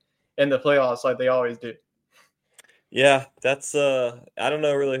choke in the playoffs like they always do. Yeah, that's I don't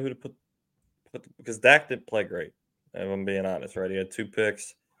know really who to put because Dak didn't play great. If I'm being honest, right? He had 2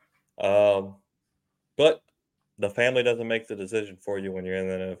 picks. But the family doesn't make the decision for you when you're in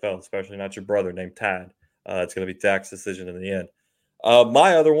the NFL, especially not your brother named Tad. It's going to be Dak's decision in the end.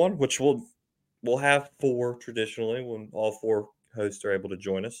 My other one, which we'll have 4 traditionally when all 4 hosts are able to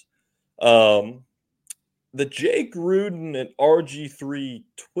join us. The Jay Gruden and RG3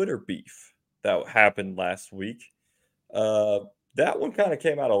 Twitter beef that happened last week. That one kind of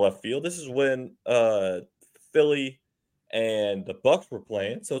came out of left field. This is when Philly and the Bucks were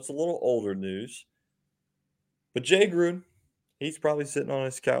playing, so it's a little older news. But Jay Gruden, he's probably sitting on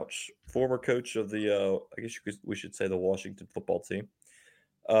his couch, former coach of the, I guess we should say the Washington football team.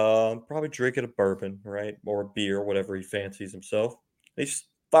 Probably drinking a bourbon, right? Or a beer, whatever he fancies himself. He just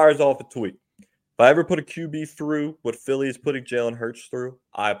fires off a tweet. If I ever put a QB through what Philly is putting Jalen Hurts through,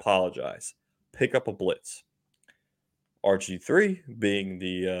 I apologize. Pick up a blitz. RG3, being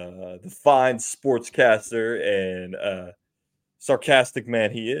the fine sportscaster and sarcastic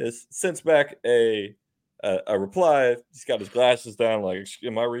man he is, sends back a reply. He's got his glasses down like,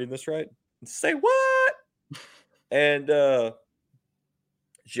 am I reading this right? Say what? And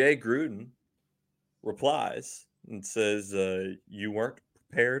Jay Gruden replies and says, you weren't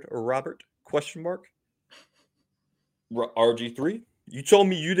prepared, or Robert? ? RG3, you told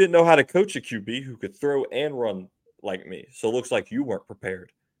me you didn't know how to coach a QB who could throw and run like me. So it looks like you weren't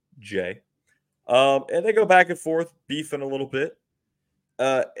prepared, Jay. And they go back and forth, beefing a little bit.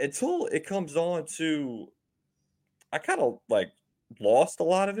 Until it comes on to, I kind of lost a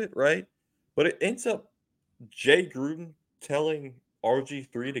lot of it, right? But it ends up Jay Gruden telling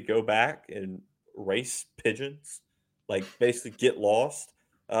RG3 to go back and race pigeons, basically get lost,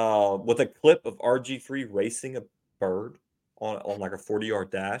 with a clip of RG3 racing a bird on like a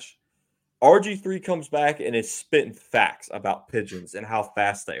 40-yard dash. RG3 comes back and is spitting facts about pigeons and how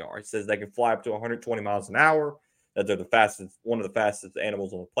fast they are. He says they can fly up to 120 miles an hour, that they're one of the fastest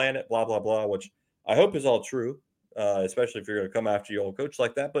animals on the planet, blah, blah, blah, which I hope is all true, especially if you're going to come after your old coach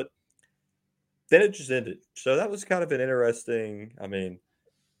like that. But then it just ended. So that was kind of an interesting,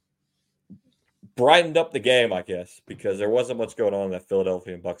 brightened up the game, I guess, because there wasn't much going on in that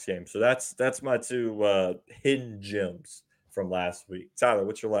Philadelphia and Bucks game. So that's my two hidden gems from last week. Tyler,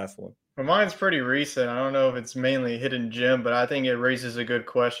 what's your last one? Well, mine's pretty recent. I don't know if it's mainly hidden gem, but I think it raises a good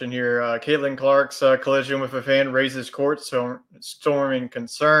question here. Caitlin Clark's collision with a fan raises court storming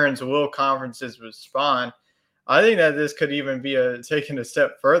concerns. Will conferences respond? I think that this could even be taken a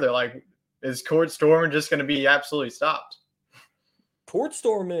step further. Like, is court storming just going to be absolutely stopped? Court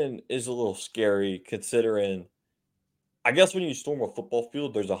storming is a little scary considering, I guess when you storm a football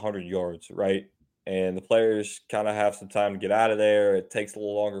field, there's 100 yards, right? And the players kind of have some time to get out of there. It takes a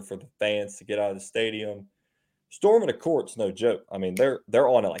little longer for the fans to get out of the stadium. Storming a court's no joke. I mean, they're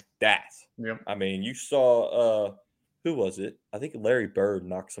on it like that. Yep. I mean, you saw who was it? I think Larry Bird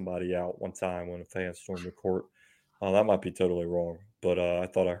knocked somebody out one time when a fan stormed the court. That might be totally wrong, but I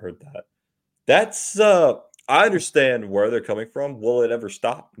thought I heard that. That's I understand where they're coming from. Will it ever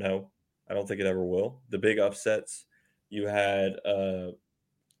stop? No, I don't think it ever will. The big upsets you had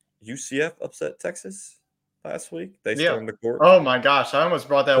UCF upset Texas last week. They stormed the court. Oh my gosh, I almost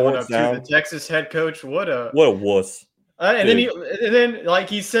brought that one up down. too. The Texas head coach, what a wuss. And then like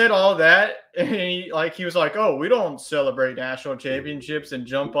he said all that, and he was like, "Oh, we don't celebrate national championships and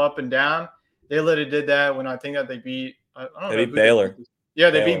jump up and down." They literally did that when I think that they beat. I don't know. They beat Baylor.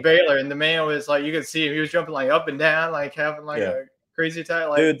 They beat Baylor, and the man was like, you could see him. He was jumping like up and down, like having like a crazy time.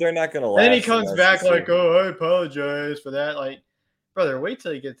 Like, dude, they're not gonna last. Then he comes back like, "Oh, I apologize for that." Like, brother, wait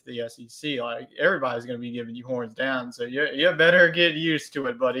till you get to the SEC. Like, everybody's gonna be giving you horns down, so you better get used to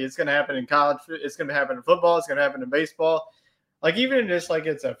it, buddy. It's gonna happen in college. It's gonna happen in football. It's gonna happen in baseball. Like, even just like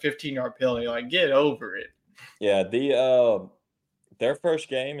it's a 15-yard penalty, like, get over it. Yeah, their first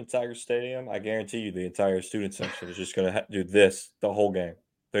game in Tiger Stadium, I guarantee you, the entire student section is just gonna do this the whole game.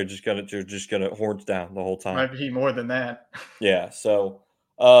 They're just gonna horns down the whole time. Might be more than that. Yeah. So,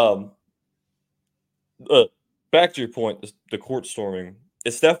 back to your point, the court storming.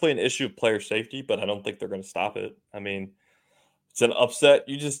 It's definitely an issue of player safety, but I don't think they're going to stop it. I mean, it's an upset.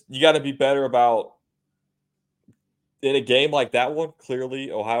 You got to be better about. In a game like that one,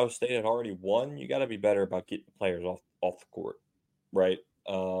 clearly Ohio State had already won. You got to be better about getting players off the court, right?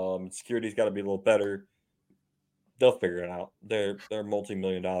 Security's got to be a little better. They'll figure it out. They're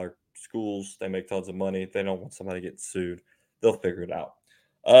multi-million-dollar schools. They make tons of money. They don't want somebody getting sued. They'll figure it out.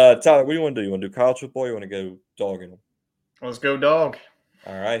 Tyler, what do you want to do? You want to do college football? Or you want to go dog in them? Let's go dog.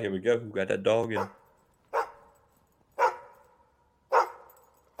 All right, here we go. Who got that dog in them?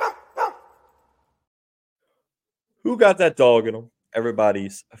 Who got that dog in them?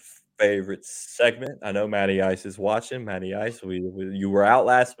 Everybody's favorite segment. I know Matty Ice is watching. Matty Ice, you were out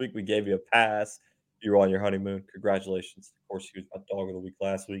last week. We gave you a pass. You were on your honeymoon. Congratulations. Of course, you was my dog of the week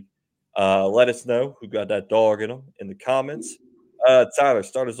last week. Let us know who got that dog in them in the comments. Tyler,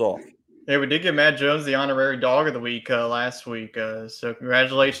 start us off. Yeah, we did give Matt Jones the honorary dog of the week last week. So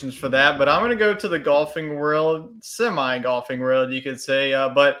congratulations for that. But I'm going to go to the golfing world, semi-golfing world, you could say.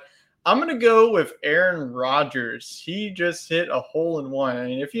 But I'm going to go with Aaron Rodgers. He just hit a hole-in-one. I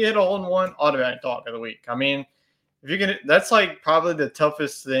mean, if you hit a hole-in-one, automatic dog of the week. I mean, that's like probably the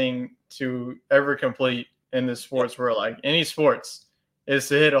toughest thing to ever complete in the sports world, like any sports, is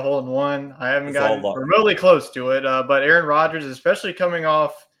to hit a hole-in-one. I haven't gotten remotely close to it, but Aaron Rodgers, especially coming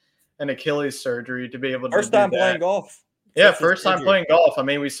off an Achilles surgery, to be able to first time playing golf. Yeah, first time playing golf. I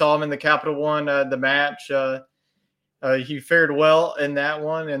mean, we saw him in the Capital One, the match. He fared well in that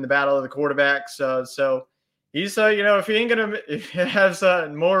one in the battle of the quarterbacks. So he's, if he has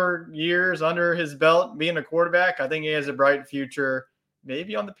more years under his belt being a quarterback, I think he has a bright future,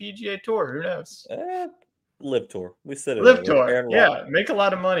 maybe on the PGA Tour. Who knows? Live Tour. We said it. Live Tour. Yeah, make a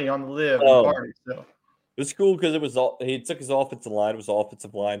lot of money on the live party. So. It was cool because he took his offensive line. It was an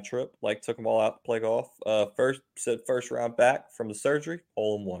offensive line trip. Like, took them all out to play golf. First round back from the surgery,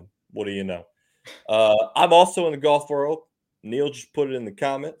 hole-in-one. What do you know? I'm also in the golf world. Neil just put it in the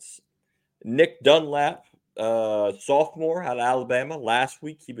comments. Nick Dunlap, sophomore out of Alabama. Last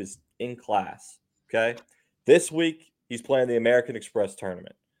week he was in class. Okay, this week he's playing the American Express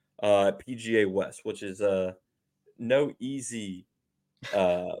tournament at PGA West, which is no easy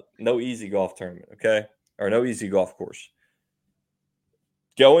golf tournament. Okay, or no easy golf course.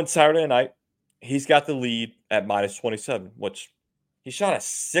 Going Saturday night, he's got the lead at -27, which he shot a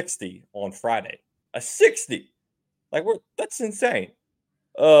 60 on Friday. A 60. That's insane.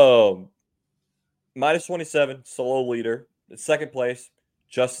 -27, solo leader. In second place,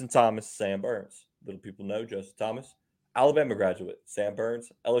 Justin Thomas, Sam Burns. Little people know Justin Thomas. Alabama graduate, Sam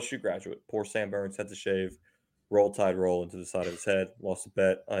Burns. LSU graduate. Poor Sam Burns had to shave Roll Tide roll into the side of his head. Lost a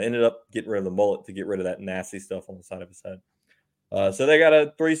bet. Ended up getting rid of the mullet to get rid of that nasty stuff on the side of his head. So they got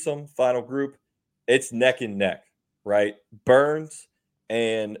a threesome final group. It's neck and neck, right? Burns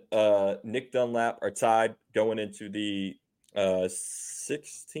and Nick Dunlap are tied going into the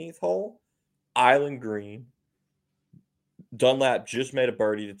 16th hole. Island Green. Dunlap just made a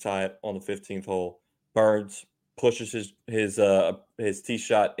birdie to tie it on the 15th hole. Burns pushes his tee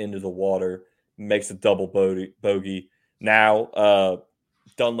shot into the water, makes a double bogey. Now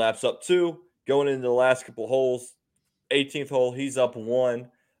Dunlap's up 2, going into the last couple holes. 18th hole, he's up 1.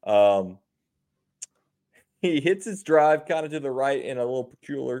 He hits his drive kind of to the right in a little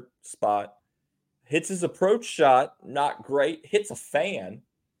peculiar spot. Hits his approach shot, not great. Hits a fan,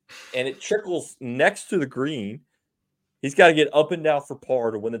 and it trickles next to the green. He's got to get up and down for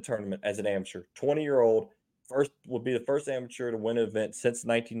par to win the tournament as an amateur. 20-year-old, would be the first amateur to win an event since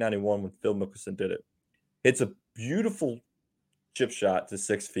 1991 when Phil Mickelson did it. It's a beautiful chip shot to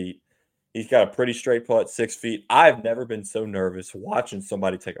 6 feet. He's got a pretty straight putt, 6 feet. I've never been so nervous watching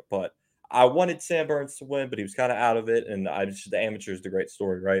somebody take a putt. I wanted Sam Burns to win, but he was kind of out of it, and the amateur is the great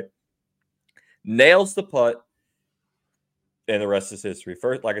story, right? Nails the putt, and the rest is history.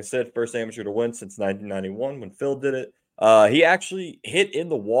 First, like I said, first amateur to win since 1991 when Phil did it. He actually hit in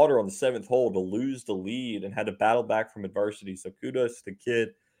the water on the 7th hole to lose the lead and had to battle back from adversity. So kudos to the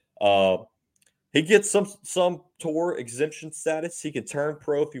kid. He gets some tour exemption status. He can turn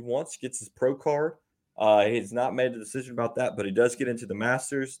pro if he wants. Gets his pro card. He's not made a decision about that, but he does get into the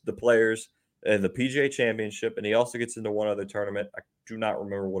Masters, the Players, and the PGA Championship, and he also gets into one other tournament. I do not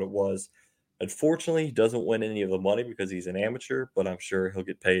remember what it was. Unfortunately, he doesn't win any of the money because he's an amateur, but I'm sure he'll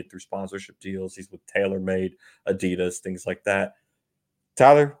get paid through sponsorship deals. He's with TaylorMade, Adidas, things like that.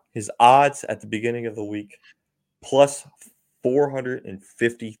 Tyler, his odds at the beginning of the week, plus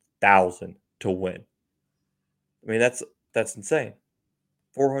 450,000 to win. I mean, that's insane.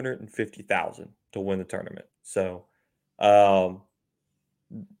 450,000 to win the tournament. So,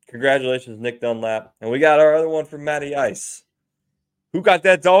 congratulations, Nick Dunlap. And we got our other one from Matty Ice. Who got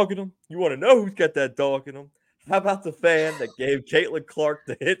that dog in him? You want to know who's got that dog in him? How about the fan that gave Caitlin Clark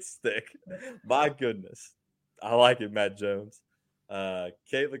the hit stick? My goodness. I like it, Matt Jones.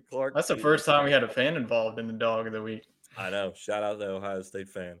 Caitlin Clark. That's the first time we had a fan involved in the dog of the week. I know. Shout out to Ohio State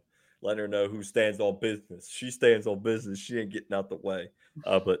fan. Letting her know who stands on business. She stands on business. She ain't getting out the way.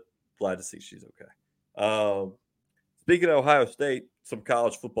 But glad to see she's okay. Speaking of Ohio State, some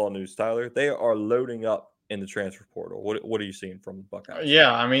college football news, Tyler. They are loading up in the transfer portal. What are you seeing from the Buckeyes?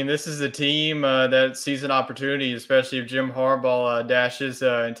 Yeah, I mean, this is a team that sees an opportunity, especially if Jim Harbaugh dashes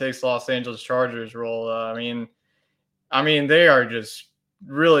and takes Los Angeles Chargers role. I mean, they are just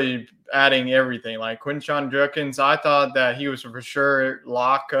really adding everything. Like Quinshon Judkins, I thought that he was for sure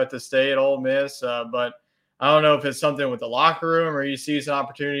lock to stay at Ole Miss, but I don't know if it's something with the locker room or he sees an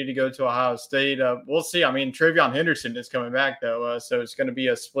opportunity to go to Ohio State. We'll see. I mean, Travion Henderson is coming back, though, so it's going to be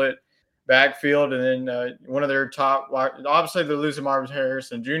a split backfield. And then one of their top – obviously, they're losing Marvin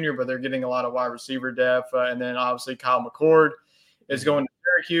Harrison Jr., but they're getting a lot of wide receiver depth. And then, obviously, Kyle McCord is going to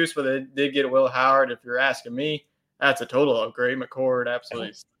Syracuse, but they did get Will Howard. If you're asking me, that's a total upgrade. McCord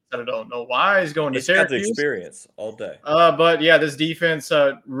absolutely – I don't know why he's going to Syracuse. He's got the experience all day. But yeah, this defense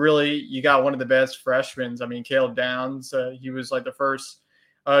really, you got one of the best freshmen. I mean, Caleb Downs, he was like the first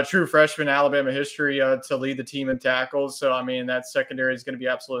true freshman in Alabama history to lead the team in tackles. So, I mean, that secondary is going to be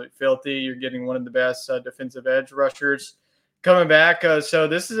absolutely filthy. You're getting one of the best defensive edge rushers coming back. So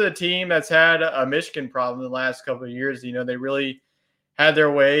this is a team that's had a Michigan problem in the last couple of years. You know, they really had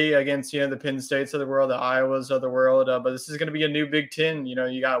their way against, the Penn States of the world, the Iowas of the world. But this is going to be a new Big Ten. You know,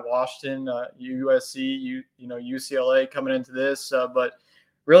 you got Washington, USC, UCLA coming into this. But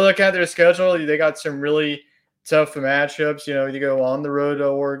really look at their schedule. They got some really tough matchups. You know, they go on the road to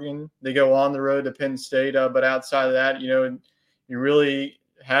Oregon. They go on the road to Penn State. But outside of that, you really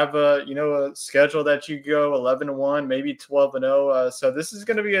have a schedule that you go 11-1, maybe 12-0. So this is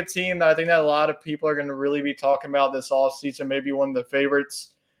going to be a team that I think that a lot of people are going to really be talking about this offseason, maybe one of the favorites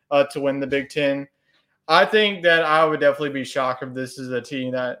to win the Big Ten. I think that I would definitely be shocked if this is a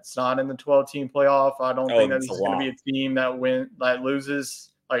team that's not in the 12-team playoff. I don't think that this is going to be a team that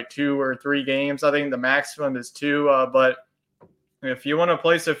loses like 2 or 3 games. I think the maximum is 2. But if you want to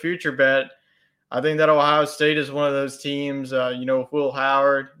place a future bet, I think that Ohio State is one of those teams, with Will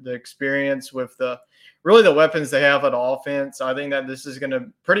Howard, the experience with the weapons they have at offense. I think that this is going to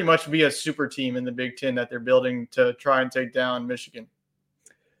pretty much be a super team in the Big Ten that they're building to try and take down Michigan.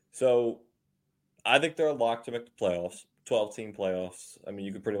 So I think they're locked to make the playoffs, 12-team playoffs. I mean,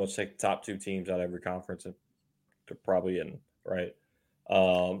 you could pretty much take the top 2 teams out of every conference and to probably in, right?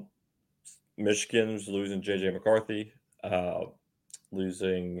 Michigan's losing J.J. McCarthy,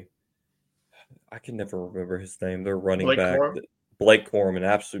 losing – I can never remember his name. Their running back, Blake Corum, an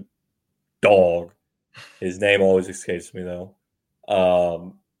absolute dog. His name always escapes me, though.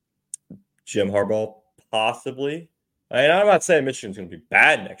 Jim Harbaugh, possibly. I mean, I'm not saying Michigan's going to be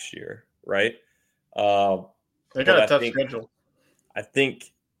bad next year, right? They got a tough schedule. I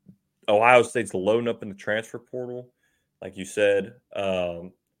think Ohio State's loading up in the transfer portal. Like you said,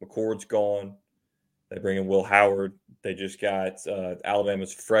 McCord's gone. They bring in Will Howard. They just got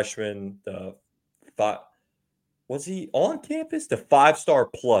Alabama's freshman. Was he on campus? The 5-star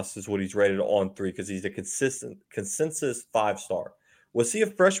plus is what he's rated on 3 because he's a consensus 5-star. Was he a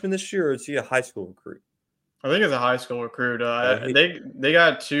freshman this year or is he a high school recruit? I think it's a high school recruit. They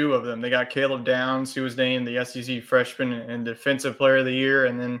got 2 of them. They got Caleb Downs, who was named the SEC Freshman and Defensive Player of the Year,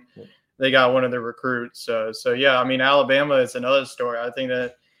 and then they got one of their recruits. So yeah, I mean, Alabama is another story. I think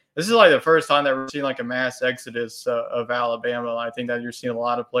that this is like the first time that we're seeing like a mass exodus of Alabama. I think that you're seeing a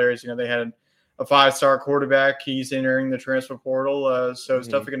lot of players. They had a 5-star quarterback. He's entering the transfer portal. So it's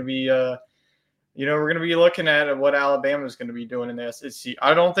definitely going to be we're going to be looking at what Alabama is going to be doing in the SEC.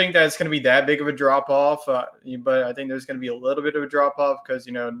 I don't think that it's going to be that big of a drop-off, but I think there's going to be a little bit of a drop-off because,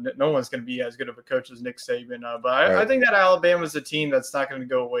 no one's going to be as good of a coach as Nick Saban. I think that Alabama is a team that's not going to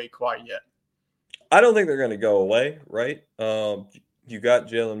go away quite yet. I don't think they're going to go away, right? You got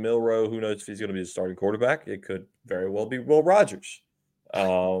Jalen Milroe. Who knows if he's going to be the starting quarterback? It could very well be Will Rogers.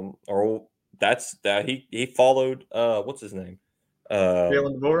 Or that's that he followed, what's his name?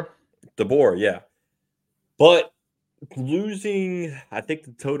 Jalen DeBoer? DeBoer, yeah. But losing, I think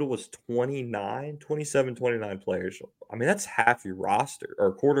the total was 29 players. I mean, that's half your roster or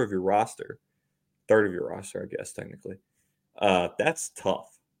a quarter of your roster, third of your roster, I guess, technically. That's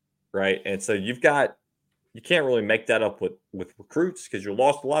tough, right? And so you can't really make that up with recruits because you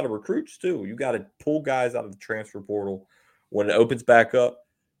lost a lot of recruits too. You got to pull guys out of the transfer portal when it opens back up.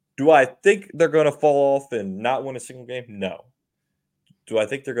 Do I think they're going to fall off and not win a single game? No. Do I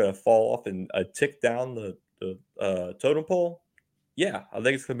think they're going to fall off and tick down the totem pole? Yeah, I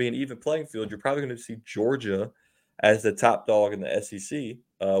think it's going to be an even playing field. You're probably going to see Georgia as the top dog in the SEC,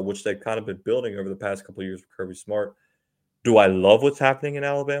 which they've kind of been building over the past couple of years with Kirby Smart. Do I love what's happening in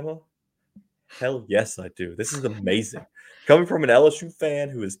Alabama? Hell yes, I do. This is amazing. Coming from an LSU fan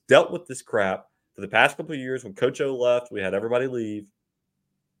who has dealt with this crap for the past couple of years, when Coach O left, we had everybody leave,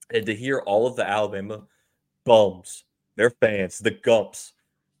 and to hear all of the Alabama bums, their fans, the Gumps,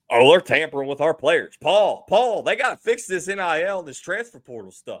 they're tampering with our players. Paul, they got to fix this NIL and this transfer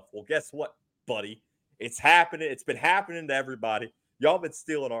portal stuff. Well, guess what, buddy? It's happening. It's been happening to everybody. Y'all been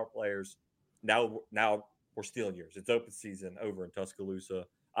stealing our players. Now we're stealing yours. It's open season over in Tuscaloosa.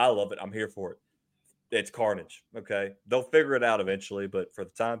 I love it. I'm here for it. It's carnage, okay? They'll figure it out eventually, but for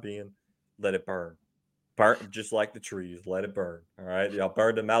the time being, let it burn. Burn just like the trees. Let it burn, all right? Y'all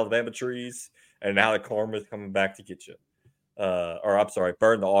burned them Alabama trees, and now the karma is coming back to get you.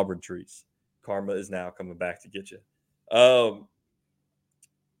 Burn the Auburn trees. Karma is now coming back to get you.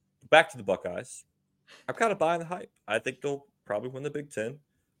 Back to the Buckeyes. I'm kind of buying the hype. I think they'll probably win the Big Ten.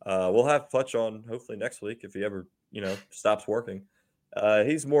 We'll have Futch on hopefully next week if he ever, stops working.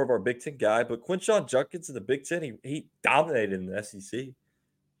 He's more of our Big Ten guy, but Quinshon Judkins in the Big Ten, he dominated in the SEC.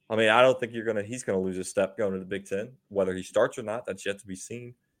 I mean, I don't think he's gonna lose a step going to the Big Ten. Whether he starts or not, that's yet to be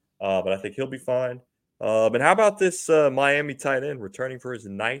seen. But I think he'll be fine. And how about this Miami tight end returning for his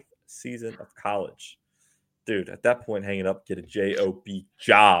 9th season of college? Dude, at that point, hang it up, get a job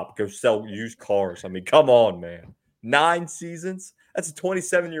job, go sell used cars. I mean, come on, man. 9 seasons? That's a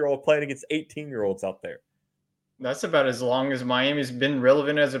 27-year-old playing against 18-year-olds out there. That's about as long as Miami's been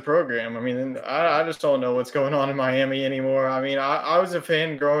relevant as a program. I mean, I just don't know what's going on in Miami anymore. I mean, I was a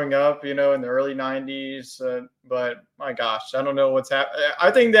fan growing up, in the early 90s, but my gosh, I don't know what's happening. I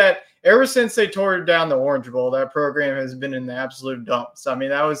think that ever since they tore down the Orange Bowl, that program has been in the absolute dumps. I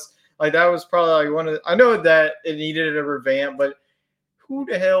mean, that was probably like one of I know that it needed a revamp, but who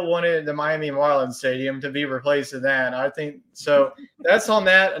the hell wanted the Miami Marlins Stadium to be replaced with that? I think so. That's on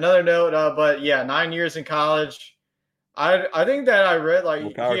that. Another note, but yeah, 9 years in college. I think that I read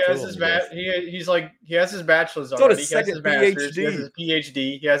he has his he has his bachelor's already. He has his master's. He has his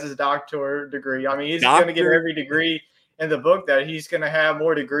PhD. He has his doctorate degree. I mean, he's going to get every degree in the book that he's going to have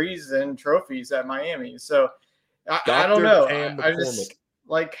more degrees than trophies at Miami. So I don't know. I just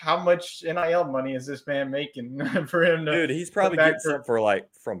how much NIL money is this man making for him to? Dude, he's probably getting something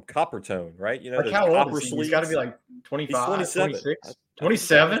from Coppertone, right? How old is he? He's got to be 25, 26,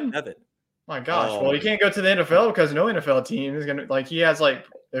 27. My gosh. Well, he can't go to the NFL because no NFL team is going to he has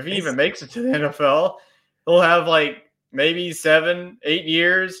if he even makes it to the NFL, he'll have maybe 7, 8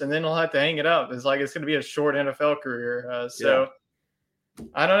 years, and then he'll have to hang it up. It's going to be a short NFL career.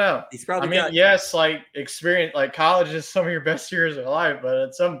 I don't know. He's probably yes, experience, college is some of your best years of life, but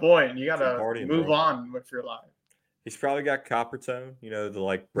at some point you got to move on with your life. He's probably got copper tone,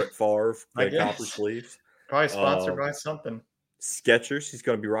 the Brett Favre copper sleeves. Probably sponsored by something. Skechers. He's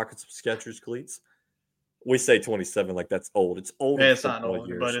going to be rocking some Skechers cleats. We say 27 like that's old. It's old. Yeah, it's not old,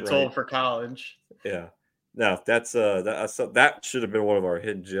 but it's old for college. Yeah. No, that should have been one of our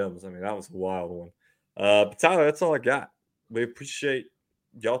hidden gems. I mean, that was a wild one. But Tyler, that's all I got. We appreciate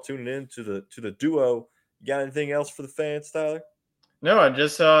y'all tuning in to the duo. You got anything else for the fans, Tyler? No, I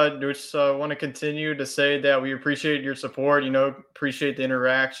just want to continue to say that we appreciate your support. Appreciate the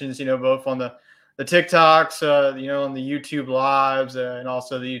interactions. Both on the TikToks, on the YouTube lives, and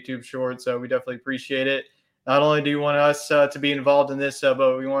also the YouTube shorts. So we definitely appreciate it. Not only do you want us to be involved in this,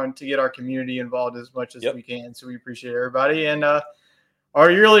 but we want to get our community involved as much as we can. So we appreciate everybody. And our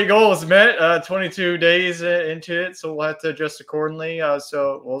yearly goal is met 22 days into it. So we'll have to adjust accordingly.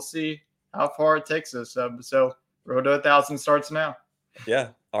 So we'll see how far it takes us. So road to 1,000 starts now. Yeah.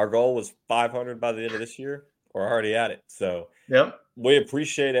 Our goal was 500 by the end of this year. We're already at it. So we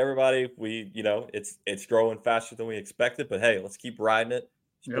appreciate everybody. We, it's growing faster than we expected, but hey, let's keep riding it.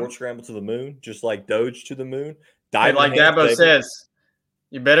 Sports Scramble to the moon, just like Doge to the moon. Like Dabo says,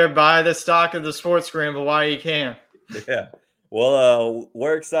 you better buy the stock of the Sports Scramble while you can. Yeah. Well,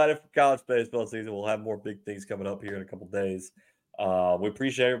 we're excited for college baseball season. We'll have more big things coming up here in a couple of days. We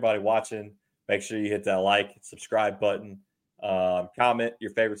appreciate everybody watching. Make sure you hit that like, subscribe button. Comment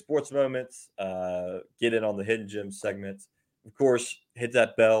your favorite sports moments. Get in on the Hidden Gems segments. Of course, hit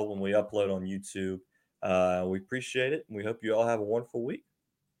that bell when we upload on YouTube. We appreciate it, and we hope you all have a wonderful week.